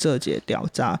阮有做一个调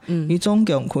查，伊总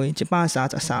共开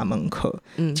133门课，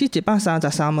即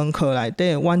133门课内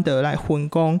底，阮就来分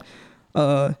讲，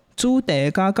主题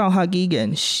甲教学语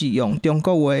言是用中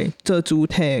国话做主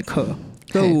体的课，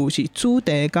搁有是主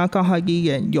题甲教学语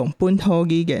言用本土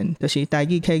语言，就是台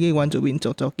语、客语、原住民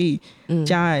族族语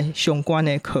遮的相关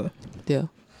的课。对，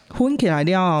分起来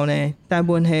了后呢，台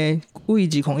湾系为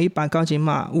2018到即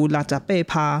嘛有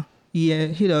68%，伊的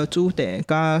迄个主题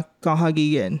甲教学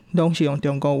语言拢是用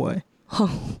中国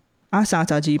话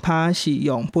，32%是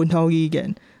用本土语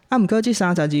言。毋过即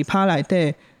32%内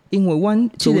底，因为阮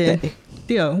即个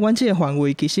对，阮即个范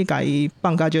围其实甲伊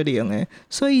放甲足灵的，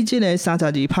所以即个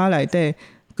32%内底，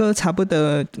佫差不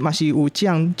多嘛是有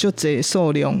降足侪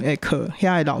数量的课，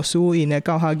遐的老师因的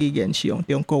教学语言是用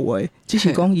中国话，只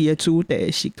是讲伊的主题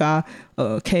是甲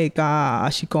客家啊，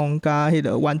是讲甲迄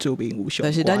个原住民有相关。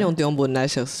但是咱用中文来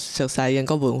熟悉英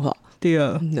国文化。对，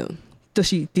就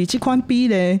是伫即款比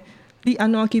例，你安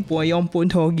怎去培养本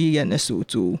土语言的师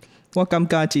资？我感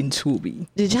觉真趣味，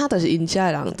而且就是因遮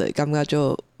的人就感觉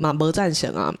就嘛无赞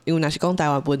成啊，因为若是讲台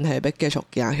湾本系要继续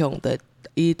行向的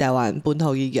以台湾本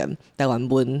土语言、台湾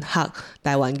文学、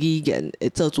台湾语言的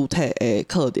做主体的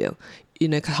课程，因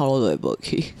的头路就会无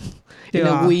去，因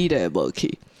的位就会无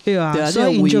去。对啊，所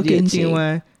以因就紧张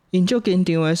的，因就紧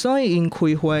张的，所以因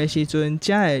开会的时阵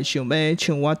才会想要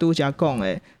像我拄则讲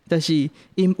的。就是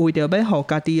因为着要互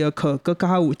家己的课更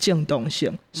较有正当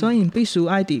性，所以因必须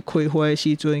爱伫开会的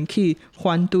时阵去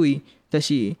反对，就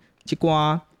是一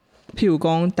寡，譬如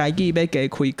讲台语要加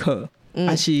开课，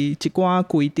还是一寡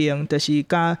规定，就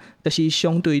是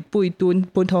相对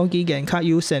本土语言较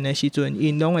优先的时阵，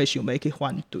因拢会想要去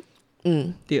反对。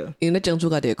对，因咧争取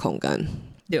家己的空间。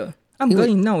对，毋过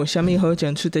因哪有啥物好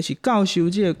争取？就是教授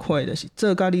即个课，就是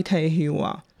做甲你退休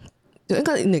啊。应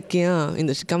该因会惊啊，因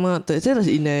就是感觉，对，这就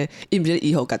是因的，因毋是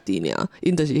依靠家己尔，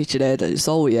因就是一个就是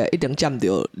所谓的一定占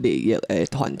着利益的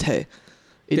团体，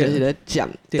因就是咧占，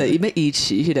对，伊要维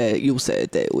持迄个优势的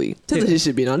地位，这就是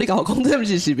视频啊！你甲我讲这毋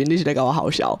是视频，你是咧甲我好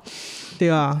笑，对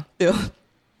啊，对。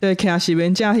对，徛视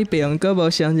频者迄边，佫无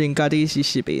承认家己是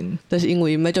视频，就是因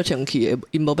为因要足生气的，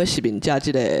因无要视频者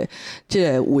即个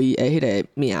位的迄个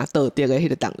名道德的迄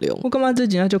个重量。我感觉这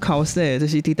真正足考试，就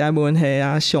是伫台湾系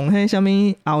啊，上迄啥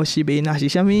物后视频，还是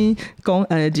啥物讲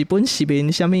日本视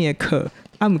频啥物的课，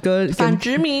啊毋过反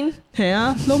殖民，系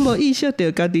啊，拢无意识到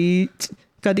家己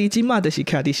即马就是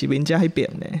徛伫视频者迄边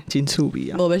呢，真趣味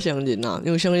啊！无要承认啊，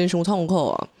因为承认伤痛苦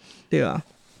啊。对啊。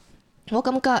我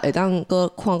感觉会当搁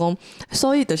看讲，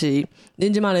所以就是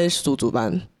恁即马咧师资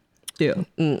班，对，有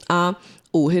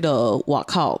迄个外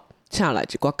口请来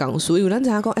一寡讲师，因为咱知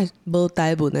影讲，无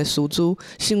台文的师资，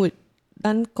是因为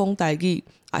咱讲台语，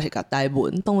也是甲台文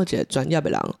当做一个专业的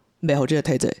人，袂互即个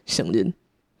体制承认。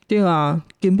对啊，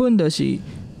根本就是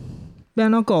要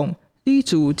安怎讲？你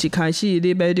自一开始你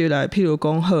要入来，譬如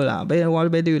讲好啦，我要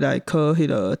入来考迄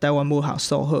个台湾文学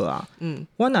所好啊。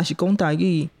我若是讲台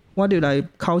语。我入来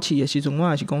考试的时阵，我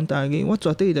也是讲台语，我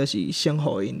绝对就是先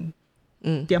互因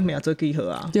点名做记号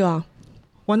啊。对啊，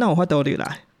我哪有法度入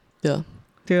来？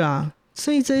对啊，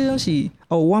所以这种是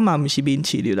我嘛毋是面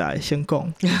试入来先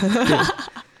讲，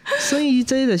所以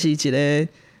这就是一个。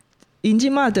因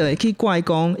即马就会去怪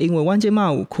讲，因为阮即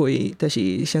马有开，就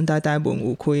是现代台文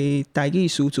有开台语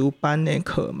师资班的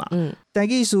课嘛。台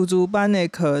语师资班的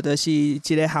课就是一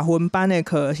个学分班的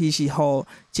课，伊是互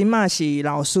即马是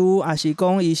老师，也是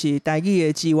讲伊是台语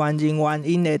的志愿人员，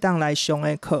因会当来上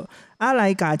的课。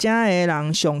来甲遮的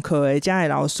人上课的遮的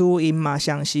老师，因嘛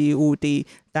像是有伫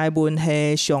台文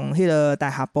系上迄个大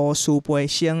学部师培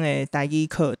生的台语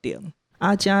课程。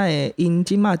遮的因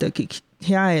即马就去。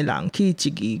遐的人去质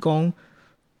疑讲，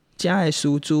遮的师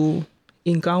资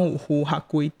因敢有符合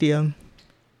规定，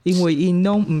因为因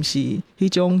拢毋是迄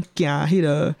种行迄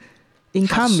个，因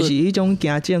较毋是迄种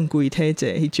行正规体制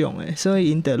迄种的，所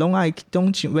以因着拢爱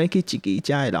拢想要去质疑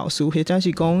遮的老师，或者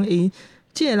是讲伊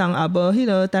即个人也无迄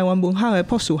个台湾文学的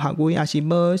博士学位，也是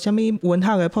无啥物文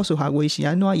学的博士学位，是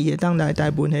安怎伊会当来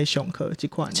台文系上课即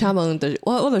款？请问就是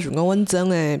我就想讲，阮真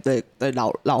诶对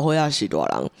老伙仔是大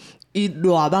人。伊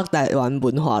偌捌台湾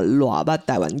文化，偌捌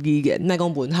台湾语言，莫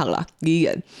讲文学啦，语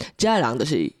言，遮个人就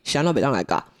是啥都袂当来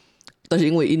教，就是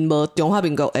因为因无中华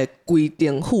民国诶规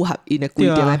定符合因诶规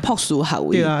定诶博士学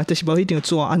位。对啊，就是无迄张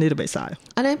纸，安尼就袂使。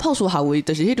安尼博士学位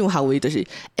就是迄张学位，就是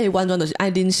完全就是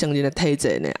爱恁成人诶体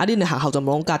制呢。恁诶学校全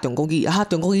部拢教中国语，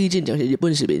中国语进前是日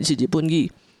本视频，是日本语。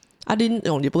恁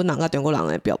用日本人甲中国人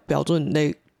诶标准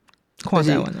咧。看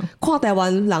台湾哦，看台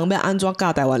湾人要安怎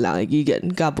教台湾人诶语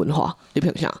言甲文化，你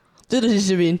凭啥？这就是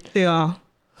视频。对啊，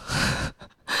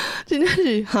真的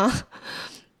是哈，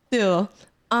对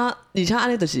啊，而且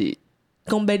安尼就是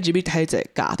讲要入去体制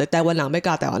教，对台湾人要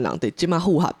教台湾人，对即马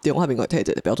符合中华民国体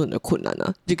制的标准就困难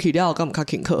啊，入去了后敢毋较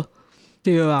轻巧？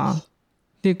对啊，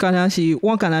你敢若是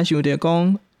我敢若想着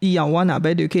讲，以后我若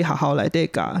要入去学校内底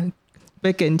教，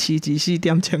要坚持24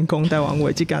点成功台湾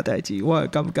话即件代志，我会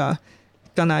感觉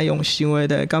敢若用想的，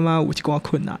就感觉有一寡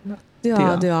困难啦。对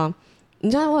啊，对啊。而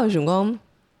且我会想讲，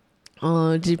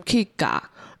入去教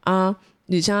啊，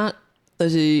而且就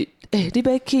是你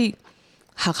要去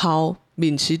学校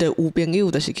面试的有朋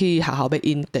友，就是去学校要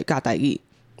因得教台语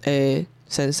的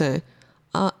先生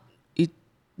啊，伊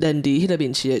连伫迄个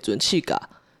面试的时阵试教，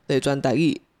就转台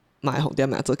语。嘛会互点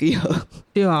名做记号，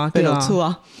对啊，对啊，错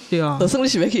啊，对啊。就算你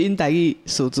是要去因台语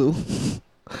输出，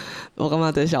我感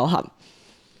觉这小喊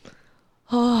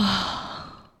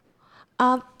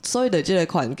所以伫即个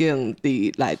环境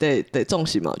伫内底，得总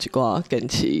是嘛有一寡坚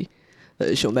持，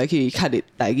想要去确立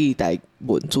台语台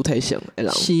文主体性的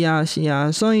人。是啊，是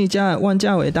啊，所以阮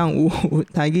才会当有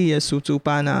台语的输出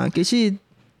班啊。其实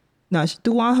若是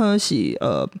拄啊好是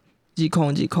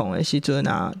2020的时阵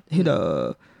啊，迄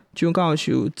个。蒋教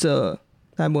授做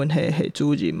台文系系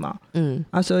主任嘛，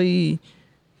所以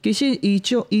其实伊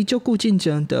足久进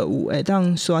前就有会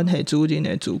当选系主任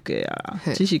的资格啊，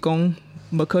只是讲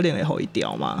无可能会互伊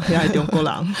调嘛，遐是中国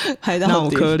人，哪有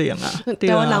可能啊？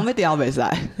台湾人要调袂使，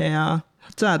系啊，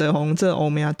早就互做黑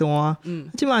名单，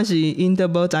即嘛是因都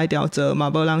无才调做，嘛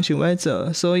无人想要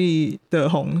做，所以就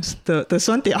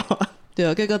选调啊。对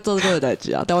啊，结果做这个代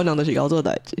志啊，台湾人就是搞做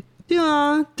代志。对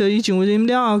啊，就伊上任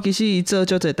了后，其实伊做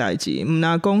足侪代志，毋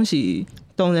若讲是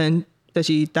当然，就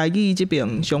是台语这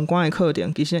边相关的课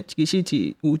程，其实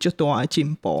是有足大的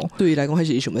进步。对伊来讲，迄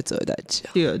是伊想要做的代志。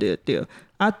对，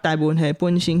啊，台文系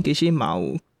本身其实嘛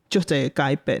有足侪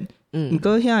改变，毋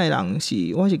过遐个人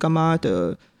是，我是感觉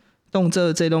着当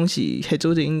做这拢是系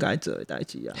主任应该做的代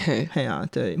志啊。嘿啊，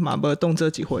对，嘛无当做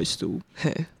一回事。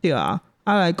对啊。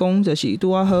来讲就是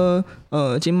拄啊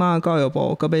好，即马教育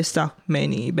部搁要杀明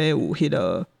年要有迄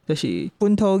个，就是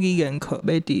本土语言课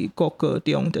要伫各高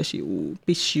中就是有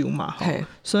必修嘛，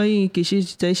所以其实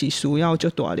这是需要足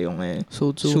大量的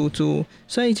输出，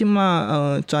所以即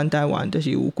马全台湾就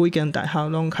是有几间大学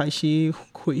拢开始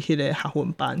开迄个学分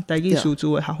班，台语输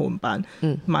出的学分班，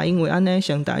嘛因为安尼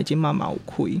成大即马嘛有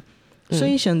开，所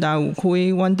以成大有开，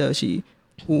阮就是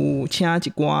有请一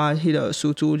寡迄个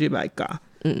输出入来教。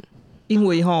因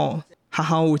为学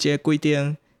校有一个规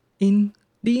定，你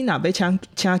若要请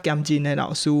兼任的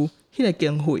老师，迄个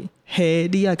经费，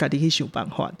你要家己去想办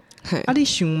法。你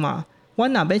想嘛，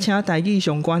阮若要请台语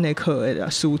相关的课的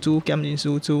师资、兼任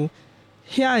师资，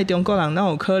遐个中国人哪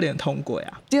有可能通过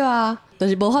啊？对啊，就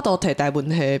是无法度摕台文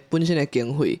系本身的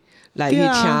经费来去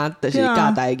请，就是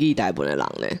教台语台文的人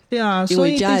呢。对啊，因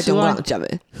为遮个中国人接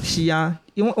的。是啊，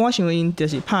因为我想因就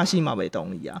是拍死嘛袂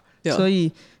同意啊，所以。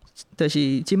就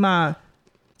是即马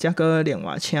才搁另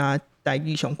外请台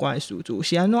语相关的师资，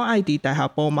是安怎爱伫大学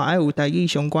部嘛爱有台语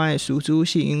相关的师资，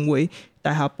是因为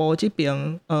大学部这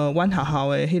边阮学校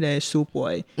的迄个师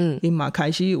辈，因嘛开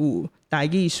始有台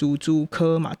语师资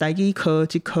科嘛，台语科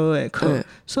即科的课，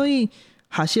所以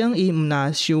学生伊毋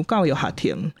若修教育学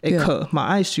程的课，嘛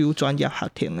爱修专业学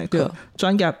程的课，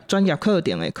专业课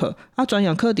程的课。啊，专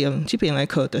业课程这边的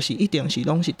课，就是一定是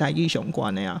拢是台语相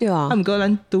关的啊。对啊。毋过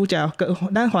咱拄则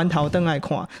咱翻头转来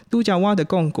看，拄则我就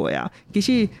讲过啊，其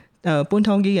实本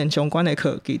土语言相关的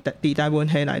课，伫台文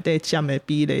系内底占的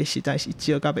比例实在是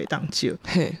少甲袂当少。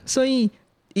所以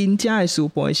因遮的师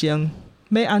辈生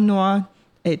要安怎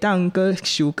会当搁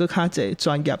修搁较侪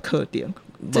专业课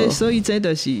程？所以这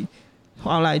就是。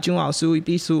后来蒋老师伊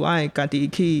必须爱家己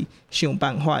去想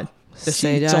办法，就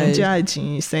是赚遮的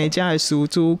钱、生遮的师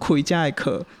资、开遮的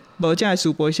课，无遮的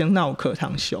师辈生哪有课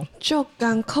通上？足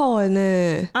艰苦的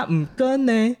呢。毋过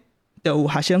呢，就有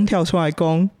学生跳出来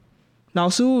讲：老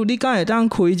师，你敢会当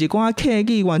开一寡客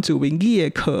语、原住民语的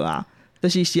课啊？就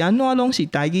是安怎拢是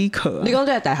台语课啊？你讲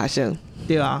这个大学生？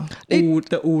对啊，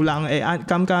有人会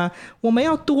感觉我们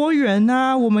要多元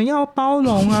啊，我们要包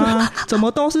容啊，怎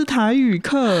么都是台语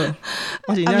课？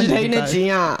我是台语的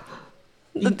钱啊，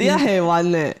你底下下弯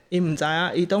呢？因毋知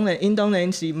啊，因当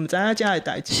然是毋知影遮个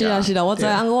代志。是啊，我知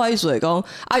影，我意思是讲，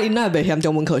因哪会袂嫌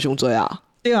中文课伤多啊？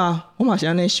对啊，我嘛是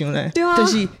安尼想咧。对啊，就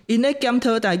是因咧检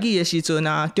讨台语的时阵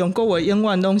啊，中国话永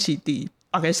远拢是伫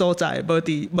别个所在，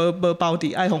无包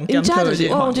伫爱互检讨的地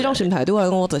方。我讲即种心态对我来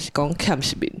讲，我就是讲欠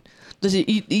市民。就是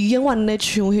伊永远咧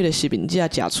抢迄个市民遮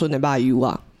食剩的肉油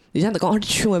啊，而且就讲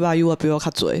抢的肉油啊比我较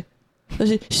侪。就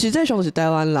是实际上就是台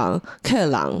湾人、客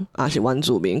人也是原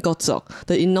住民各族，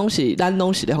就因拢是咱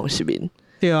拢是咧互市民。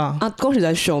对啊。讲实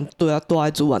在上对啊，大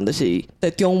的资源就是对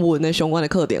中文的相关的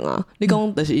课程啊。你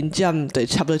讲就是因占对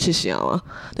差不多7成啊，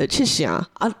对7成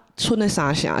啊，剩的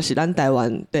3成是咱台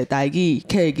湾对台语、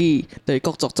客语、对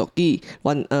各族族语，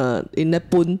因咧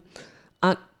分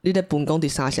啊。你咧分讲伫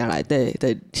3成内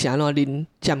底，是安怎恁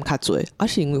占较侪？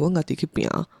是因为阮家己去拼，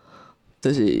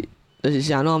就是就是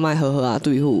是安怎卖好好啊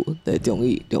对付的中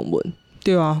语中文。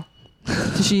对啊，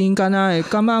就是因敢若会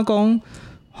感觉讲，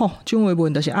吼，蒋维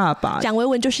文就是阿爸，蒋维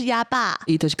文就是鸭爸，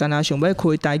伊就是敢若想要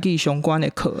开台语相关的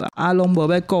课啊，拢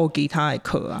无要顾其他的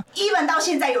课啊。even 到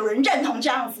现在有人认同这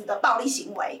样子的暴力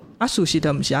行为，事实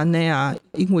就毋是安尼啊，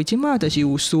因为即马就是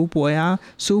有师培啊，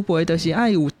师培就是爱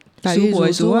有。师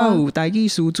培需要有台语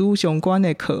师资相关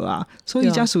的课啊，所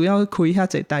以才需要开遐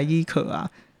侪台语课啊。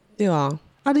对啊，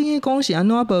你讲是安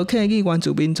怎无客语原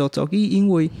住民族族语？因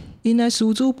为因的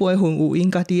师资培训有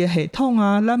因家己的系统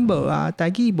啊，咱无啊，台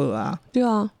语无啊。对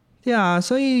啊，对啊，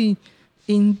所以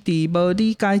因伫无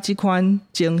理解即款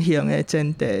情形的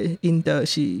前提，因就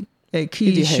是会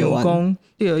去想讲，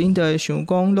对，因就会想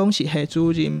讲，拢是系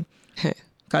主任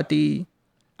家己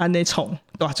安尼创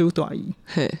大主大意。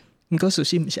毋过事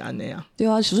实毋是安尼啊。对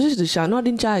啊，事实就是安怎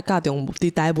恁遮的教中伫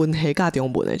台文系教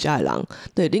中文的遮的人，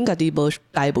对恁家己无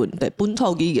台文对本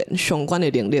土语言相关的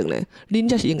能力呢，恁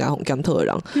才是应该互检讨的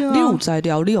人。你有材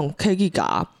料，你用客语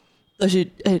教，就是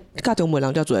教中文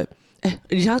人遮侪，而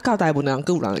且教台文的人，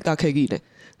佫有人会教客语呢。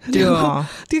对啊，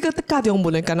你个教中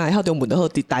文的，敢若会晓中文就好，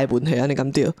伫台文系安尼敢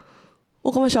对？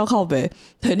我感觉小靠背，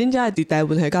对恁遮伫台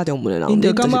文系教中文的人，因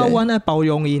就感觉阮爱包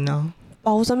容因啊。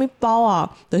包啥物包啊？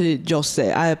就是就是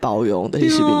爱包容，就是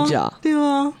视频价，对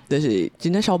啊，就是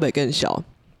真正小白更小。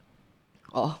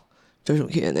哦，就生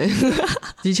气呢。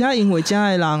而且因为遮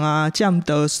的人啊占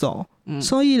多数，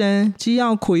所以呢，只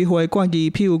要开会决议，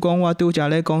譬如讲我拄则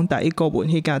咧讲第一国文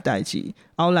迄件代志，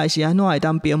后来是安怎会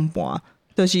当变盘，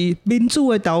就是民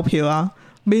主的投票啊。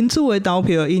民主的投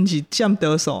票，因是占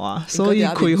多数啊，所以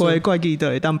开会决议就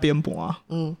会当变盘，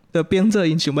就变做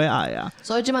因想要爱啊。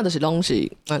所以即摆就是拢是，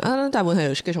台湾系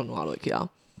就是继续换落去啊。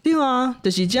对啊，就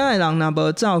是遮的人若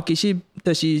无走，其实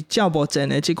就是照目前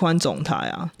的即款状态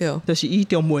啊。对，就是以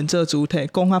中文做主体，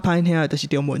讲较歹听的，就是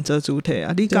中文做主体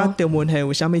啊。你甲中文系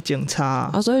有啥物情差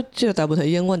啊？所以即个台湾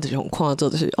系演员就是互看做，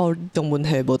就是中文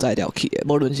系无才调去的，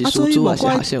无论是师资还是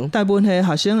学生。台湾系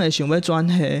学生会想要转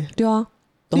系。对啊。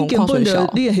你根本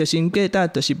就你的核心价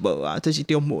值就是无啊，就是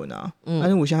中文啊，安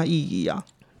尼有啥意义啊？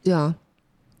对啊，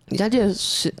而且这个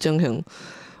情形，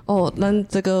咱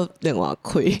这个另外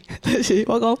开，就是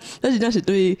我讲，咱真正是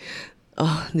对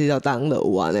20档就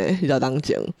有安尼，20档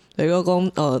前，就是我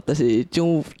讲就是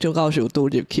蒋教授拄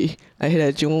入去，迄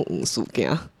个蒋事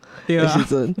件的时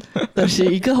阵，就是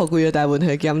伊个互规个台湾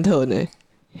系检讨呢。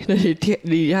就是而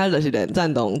且就是连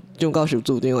赞同蒋教授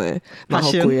主张的，嘛互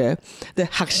规个对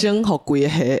学生互规个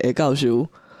系的教授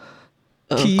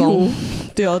讲，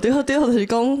对，就是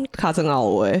讲卡层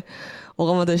后话，我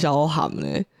感觉这小含呢，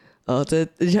这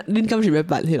恁敢是要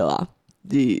办迄落啊？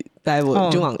伫台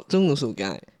湾蒋事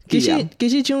件。其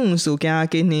实蒋事件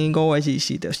今年5月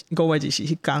24就是5月24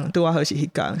迄天，拄啊好是迄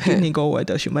天。今年5月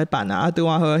就想要办啊，拄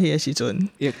啊好迄个时阵，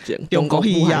中国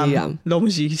肺炎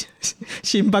拢是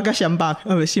新北甲湘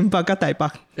北，新北甲台北，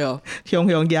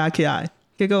雄压起来，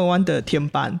结果阮就停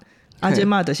办。即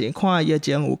马就是看疫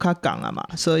情有较降啊嘛，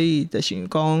所以就想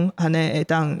讲安尼会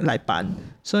当来办，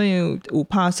所以有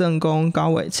打算讲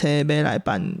9月初要来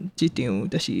办即场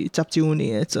就是10周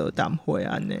年的座谈会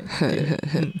安尼。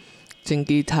真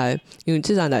期待，因为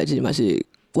这件代志嘛是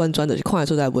完全就是看得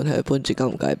出来文系本质敢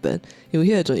有改变。因为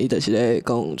迄个阵伊就是咧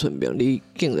讲春兵，你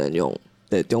竟然用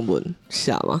中文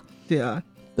写嘛？对啊，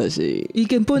就是伊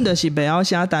根本就是袂晓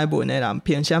写台文的人，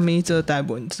凭啥物做台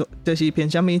文？就是凭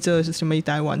啥物做什么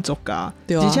台湾作家？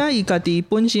对啊，而且伊家己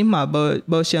本身嘛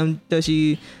无想，就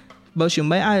是无想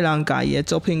要爱人家伊的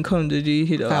作品放入去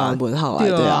迄个台湾文学内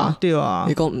底啊，对啊，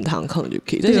伊讲毋通放入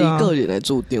去，这是伊个人的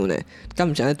主张呢。敢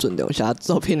毋是爱尊重写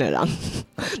作品的人，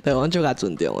对，阮就该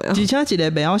尊重的啊。而且一个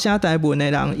袂晓写台文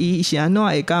的人，伊是安怎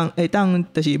会当，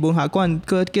就是文学馆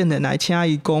搁竟然来请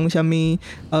伊讲啥物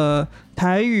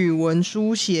台语文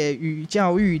书写与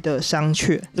教育的商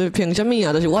榷。对，凭啥物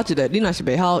啊？就是我一个，你若是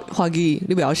袂晓法语，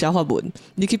你袂晓写法文，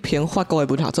你去评法国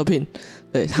的文学作品，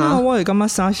对，我会感觉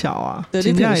傻小啊，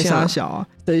真正会傻小啊。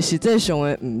对，实际上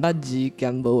的毋捌字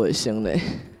兼无卫生咧。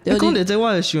讲到这，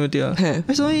我就想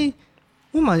到，所以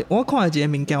我看一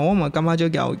个物件，我嘛感觉足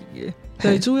妖异的。就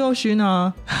是朱佑勋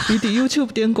啊，伊伫 YouTube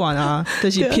顶管啊，就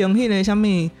是评迄个啥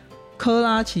物科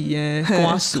拉奇的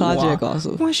歌词啊。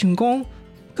我想讲。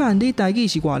干你台语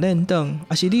是偌练长，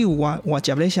还是你有偌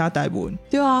接咧写台文？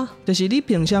对啊，就是你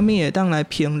凭啥物会当来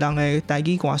评人的台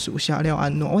语歌词写了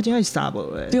安怎？我真是傻无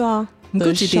诶。对啊，毋过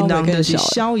一群人就是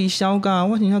小伊小甲，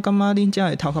我真正感觉恁遮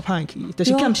会头壳歹去，就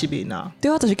是欠实面啊。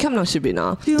对啊，就是欠人实面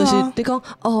啊。就是你讲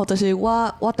就是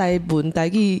我台文台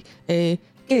语诶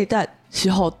价值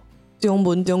是互中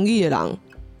文中语的人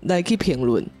来去评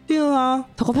论。对啊，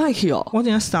他个歹去哦。我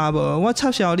真傻无，我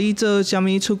插小你做啥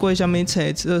物出过啥物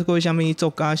册，做过啥物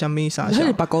作家啥物啥。迄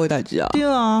是别国的代志啊。对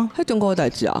啊，迄中国的代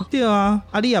志啊。对啊，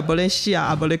啊你也无咧写，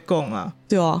也无咧讲啊。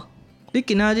对啊。你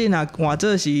今仔日若换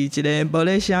做是一个无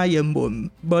咧写英文、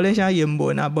无咧写英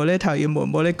文啊、无咧读英文、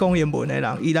无咧讲英文的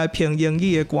人，伊来评英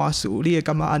语的歌词，你会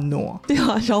感觉安怎？对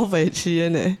啊，消费期的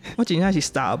呢。我真正是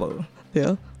傻无。对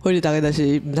啊，或者大概就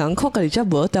是毋通靠家己遮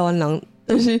无台湾人，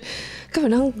但是根本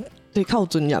上是靠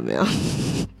尊严的啊，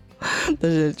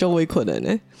但是就委屈的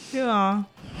呢。对啊，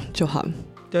就喊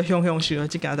就雄雄想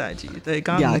即件代志，就是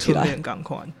刚刚出面共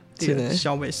款。真的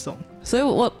消袂爽，所以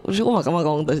我嘛感觉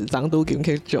讲，就是长拄金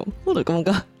曲奖，我就感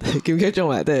觉金曲奖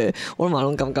内底，我嘛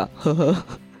拢感觉呵呵。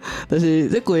但是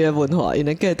这规个文化，因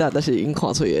的价值，就是因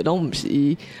看出的，拢毋是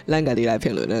以咱家己来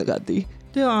评论咱家己。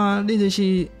对啊，你就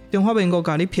是中华民国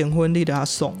甲你评分，你就较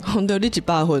爽。对，你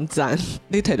100分赞，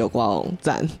你摕到歌王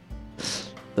赞，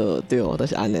对，就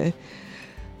是安尼。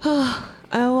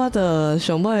啊，我的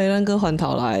想尾咱搁翻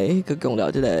头来，搁讲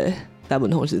了这个台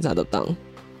文通讯30档。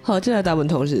好，即个台文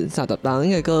通讯30档，应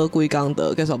该搁几工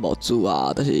的结束无做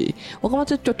啊。但是我感觉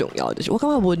这最重要的，就是我感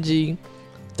觉文字，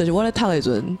就是我咧读的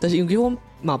阵，但是因为我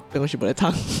嘛平时无咧读，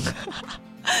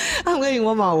啊，毋过因为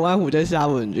我嘛有爱负责写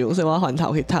文章，所以我翻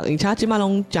头去读，而且即摆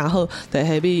拢真好，就下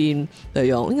面因就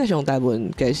用应该是用台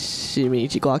文给市民一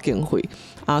寡经费，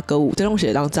啊，搁有这种是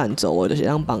会当赞助的，就是会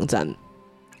当帮赞，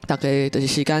大家就是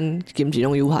时间金钱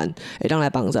拢有限，会当来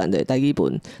帮赞的台语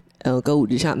文。搁有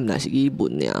而且毋乃是语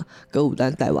文尔，搁有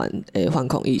咱台湾的反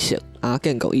抗意识啊、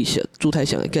建国意识、主体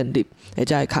性的建立，或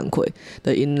者会工课，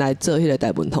就因来做迄个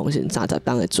台文通讯30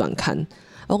档的专刊。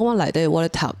我感觉内底我咧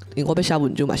读，因为我要写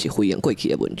文章嘛是回应过去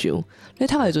的文章。咧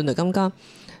读的阵就感觉，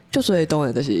足侪当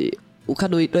然就是有较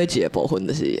累积的部分，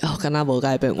就是敢若无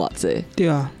改变偌济。对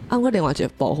啊。啊，我另外一个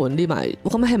部分，你嘛，我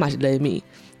感觉迄嘛是礼物，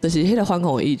就是迄个反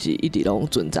抗的意志一直拢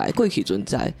存在，过去存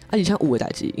在，啊，而且有的代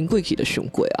志因过去就想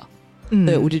过啊。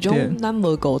对，有一种咱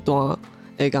无孤单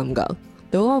的感觉。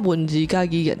对，我文字甲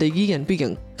语言，语言毕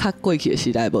竟较过去的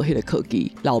时代无迄个科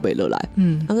技留袂落来。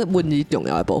那个文字重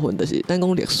要的部分，就是咱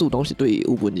讲历史拢是对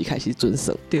有文字开始准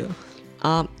算。对。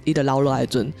啊，伊就留落来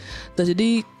阵，但是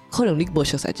你可能你无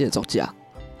熟悉这个作者，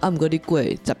啊，毋过你过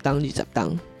10档、20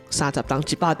档、30档、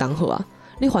100档好啊，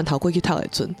你翻头过去读的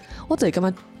阵，我就会感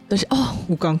觉。就是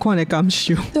有同款的感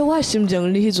受。对，我的心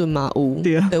情你迄阵嘛有，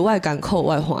对，我的艰苦，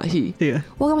我的欢喜。对，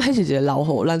我感觉迄是一个留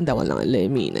互咱台湾人的礼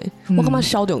物呢。我感觉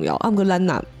小重要，啊，毋过咱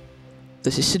若就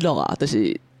是失落啊，就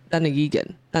是咱的语言、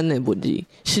咱的文字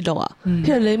失落啊，迄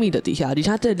个礼物就伫遐，而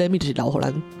且这个礼物就是留互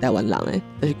咱台湾人的，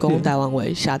就是讲台湾话、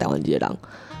写台湾字的人，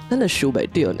咱就收袂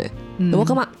着呢。我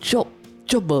感觉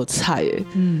就无彩的。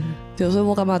对，所以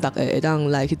我感觉大家会当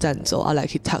来去赞助啊，来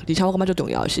去读，而且我感觉最重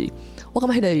要的是。我感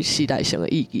觉迄个时代性的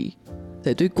意义，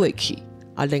就是对过去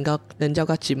啊，连接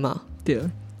到今嘛，对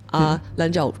啊，咱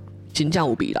才有真正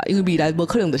有未来，因为未来无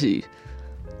可能就是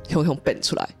向变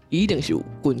出来，伊一定是有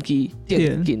根基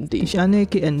定根的。是安尼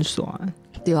去演算。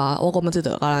对啊，我感觉这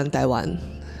个咱台湾，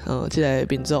这个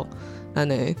民族，咱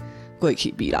的过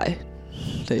去未来，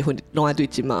对，拢爱对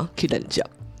今嘛去连接，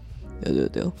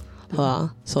对，好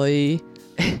啊，所以。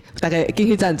大概进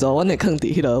去赞助，阮会放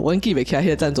伫迄个，阮记袂起来迄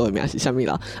个赞助的名是啥物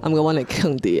啦。啊，毋过阮会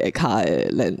放伫下骹的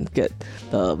链接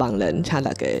的网链，请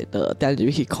大家的点入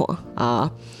去看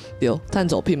啊。对，赞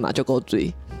助品嘛，足够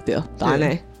水，对，就安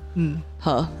尼。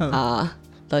好啊，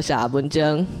多谢文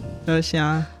章，多谢。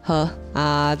好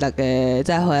啊，大家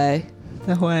再会。